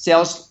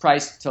sales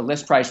price to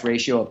list price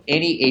ratio of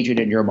any agent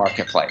in your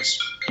marketplace.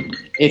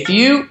 If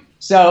you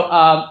say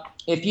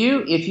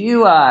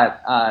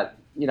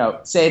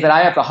that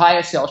I have the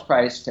highest sales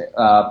price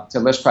to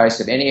list price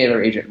of any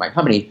other agent in my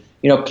company,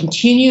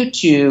 continue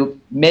to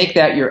make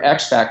that your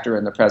X factor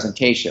in the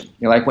presentation.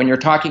 Like when you're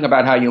talking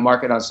about how you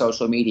market on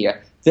social media,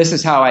 this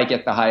is how I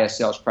get the highest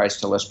sales price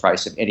to list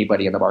price of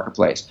anybody in the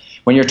marketplace.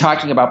 When you're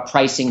talking about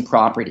pricing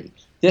property,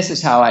 this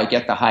is how I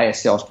get the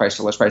highest sales price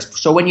to list price.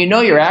 So when you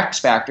know your X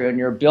factor and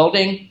you're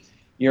building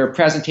your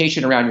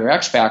presentation around your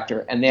X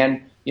factor, and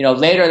then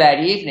later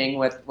that evening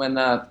when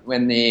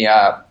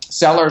the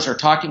sellers are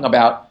talking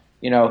about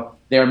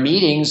their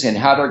meetings and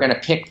how they're going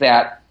to pick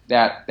that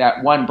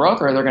one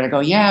broker, they're going to go,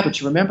 yeah, but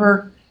you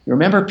remember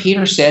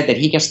Peter said that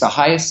he gets the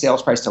highest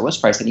sales price to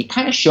list price, and he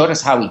kind of showed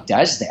us how he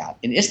does that.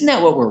 And isn't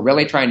that what we're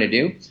really trying to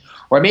do?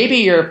 Or maybe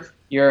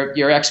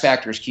your X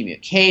factor is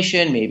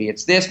communication, maybe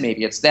it's this,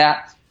 maybe it's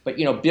that. But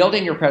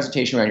building your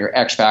presentation around your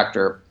X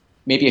factor,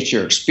 maybe it's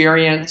your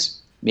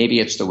experience, maybe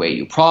it's the way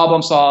you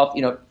problem solve.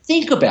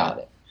 Think about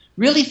it.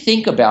 Really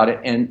think about it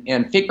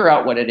and figure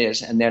out what it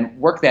is, and then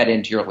work that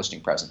into your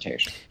listing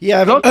presentation.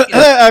 Yeah,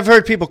 I've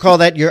heard people call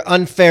that your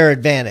unfair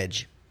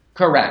advantage.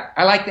 Correct.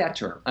 I like that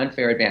term,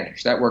 unfair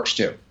advantage. That works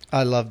too.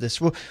 I love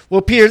this.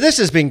 Well, Peter, this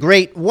has been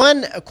great.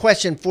 One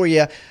question for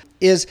you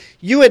is,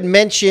 you had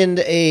mentioned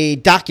a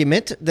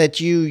document that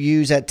you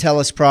use at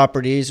TELUS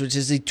Properties, which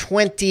is the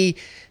 20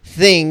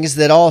 things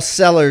that all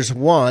sellers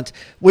want.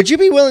 Would you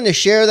be willing to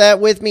share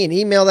that with me and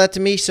email that to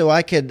me so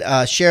I could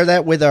share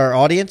that with our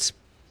audience?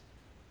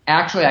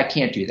 Actually, I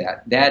can't do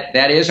that.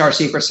 That is our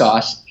secret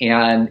sauce,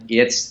 and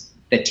it's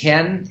the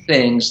 10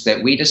 things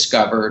that we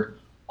discovered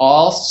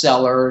all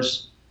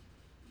sellers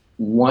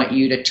want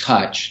you to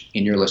touch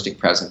in your listing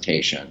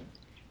presentation.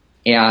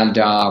 And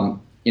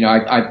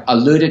I've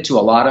alluded to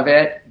a lot of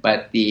it,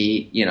 but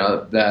I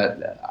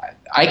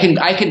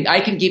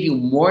can give you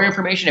more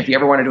information if you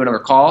ever want to do another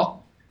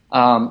call,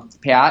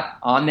 Pat,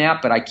 on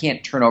that. But I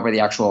can't turn over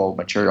the actual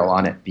material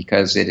on it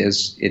because it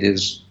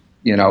is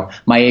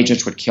my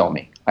agents would kill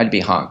me. I'd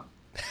be hung.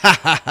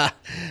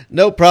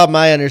 No problem.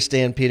 I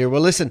understand, Peter.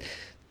 Well, listen,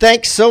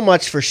 thanks so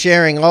much for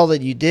sharing all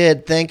that you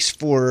did. Thanks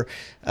for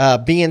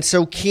being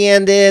so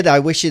candid. I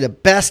wish you the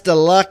best of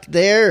luck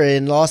there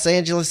in Los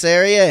Angeles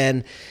area.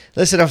 And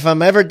listen, if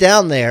I'm ever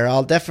down there,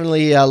 I'll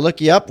definitely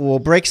look you up. We'll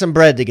break some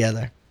bread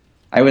together.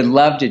 I would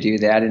love to do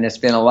that, and it's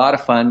been a lot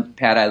of fun,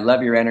 Pat. I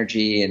love your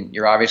energy, and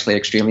you're obviously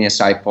extremely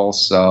insightful.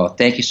 So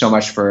thank you so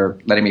much for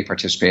letting me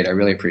participate. I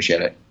really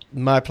appreciate it.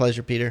 My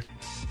pleasure, Peter.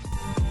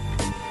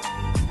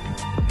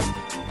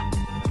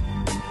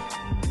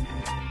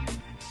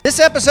 This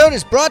episode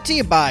is brought to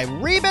you by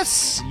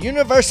Rebus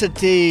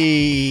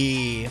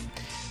University.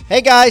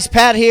 Hey guys,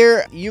 Pat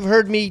here. You've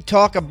heard me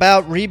talk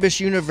about Rebus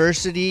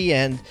University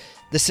and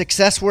the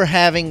success we're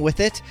having with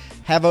it.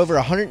 Have over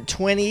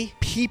 120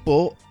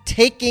 people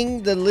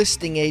taking the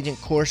listing agent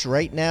course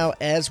right now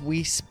as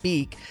we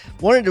speak.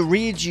 Wanted to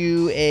read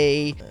you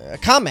a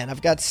comment.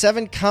 I've got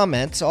 7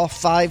 comments, all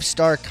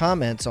 5-star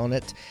comments on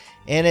it.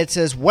 And it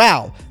says,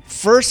 wow,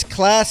 first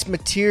class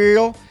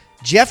material.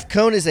 Jeff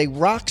Cohn is a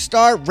rock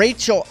star.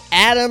 Rachel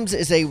Adams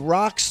is a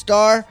rock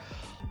star.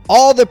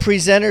 All the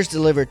presenters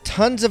deliver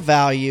tons of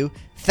value.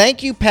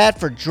 Thank you, Pat,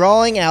 for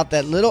drawing out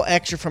that little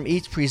extra from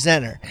each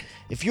presenter.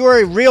 If you are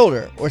a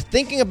realtor or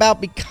thinking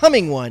about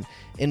becoming one,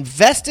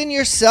 invest in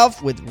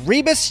yourself with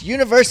Rebus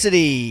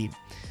University.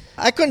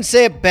 I couldn't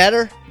say it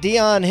better.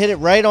 Dion hit it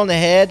right on the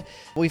head.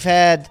 We've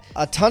had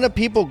a ton of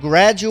people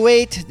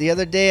graduate. The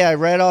other day I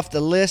read off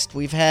the list.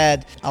 We've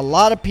had a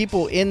lot of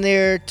people in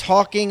there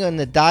talking in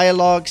the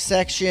dialogue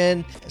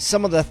section.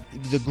 Some of the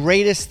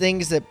greatest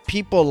things that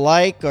people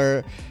like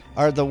are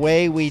the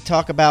way we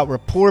talk about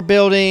rapport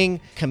building,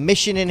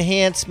 commission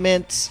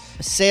enhancements,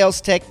 sales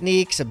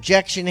techniques,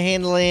 objection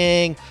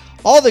handling,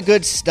 all the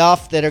good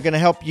stuff that are going to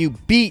help you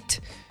beat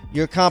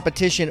your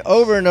competition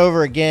over and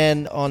over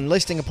again on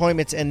listing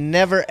appointments and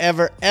never,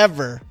 ever,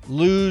 ever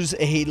lose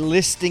a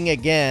listing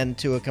again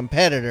to a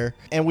competitor.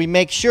 And we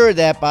make sure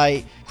that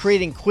by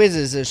creating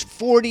quizzes, there's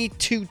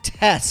 42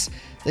 tests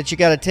that you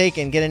got to take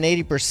and get an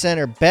 80%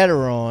 or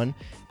better on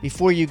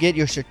before you get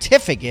your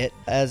certificate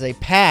as a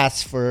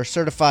pass for a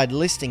certified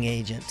listing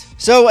agent.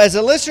 So as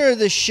a listener of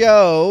the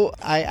show,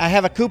 I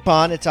have a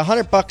coupon. It's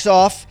 $100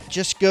 off.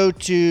 Just go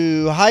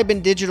to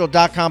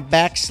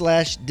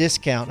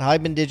hibandigital.com/discount.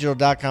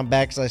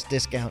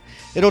 hibandigital.com/discount.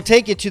 It'll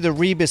take you to the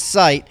Rebus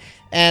site.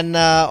 And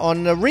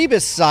on the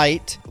Rebus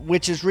site,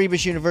 which is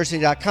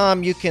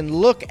rebusuniversity.com, you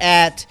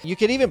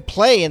can even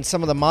play in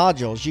some of the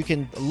modules. You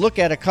can look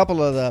at a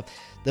couple of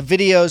the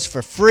videos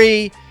for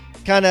free.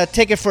 Kind of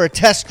take it for a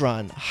test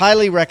run.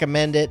 Highly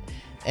recommend it.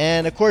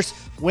 And of course,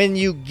 when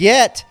you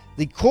get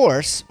the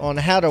course on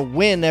how to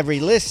win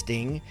every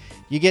listing,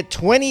 you get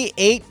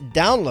 28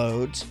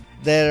 downloads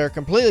that are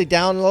completely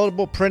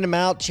downloadable. Print them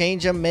out,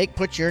 change them,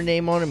 put your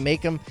name on them,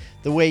 make them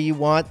the way you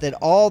want. That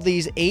all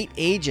these 8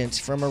 agents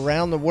from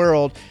around the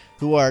world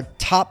who are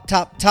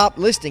top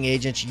listing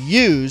agents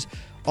use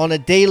on a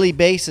daily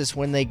basis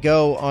when they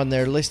go on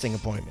their listing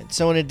appointment.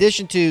 So in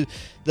addition to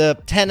the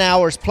 10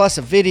 hours plus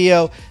a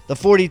video, the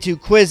 42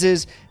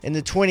 quizzes, and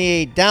the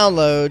 28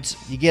 downloads,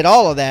 you get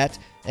all of that,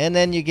 and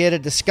then you get a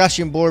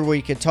discussion board where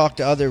you can talk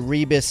to other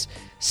Rebus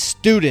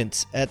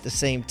students at the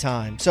same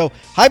time. So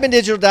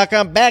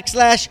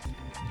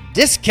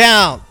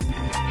hibandigital.com/discount.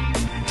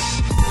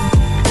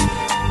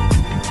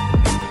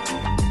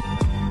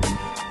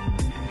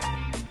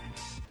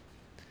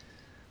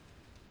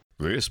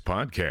 This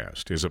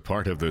podcast is a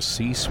part of the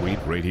C-Suite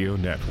Radio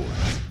Network.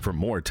 For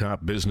more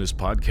top business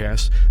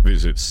podcasts,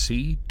 visit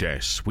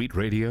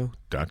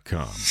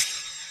c-suiteradio.com.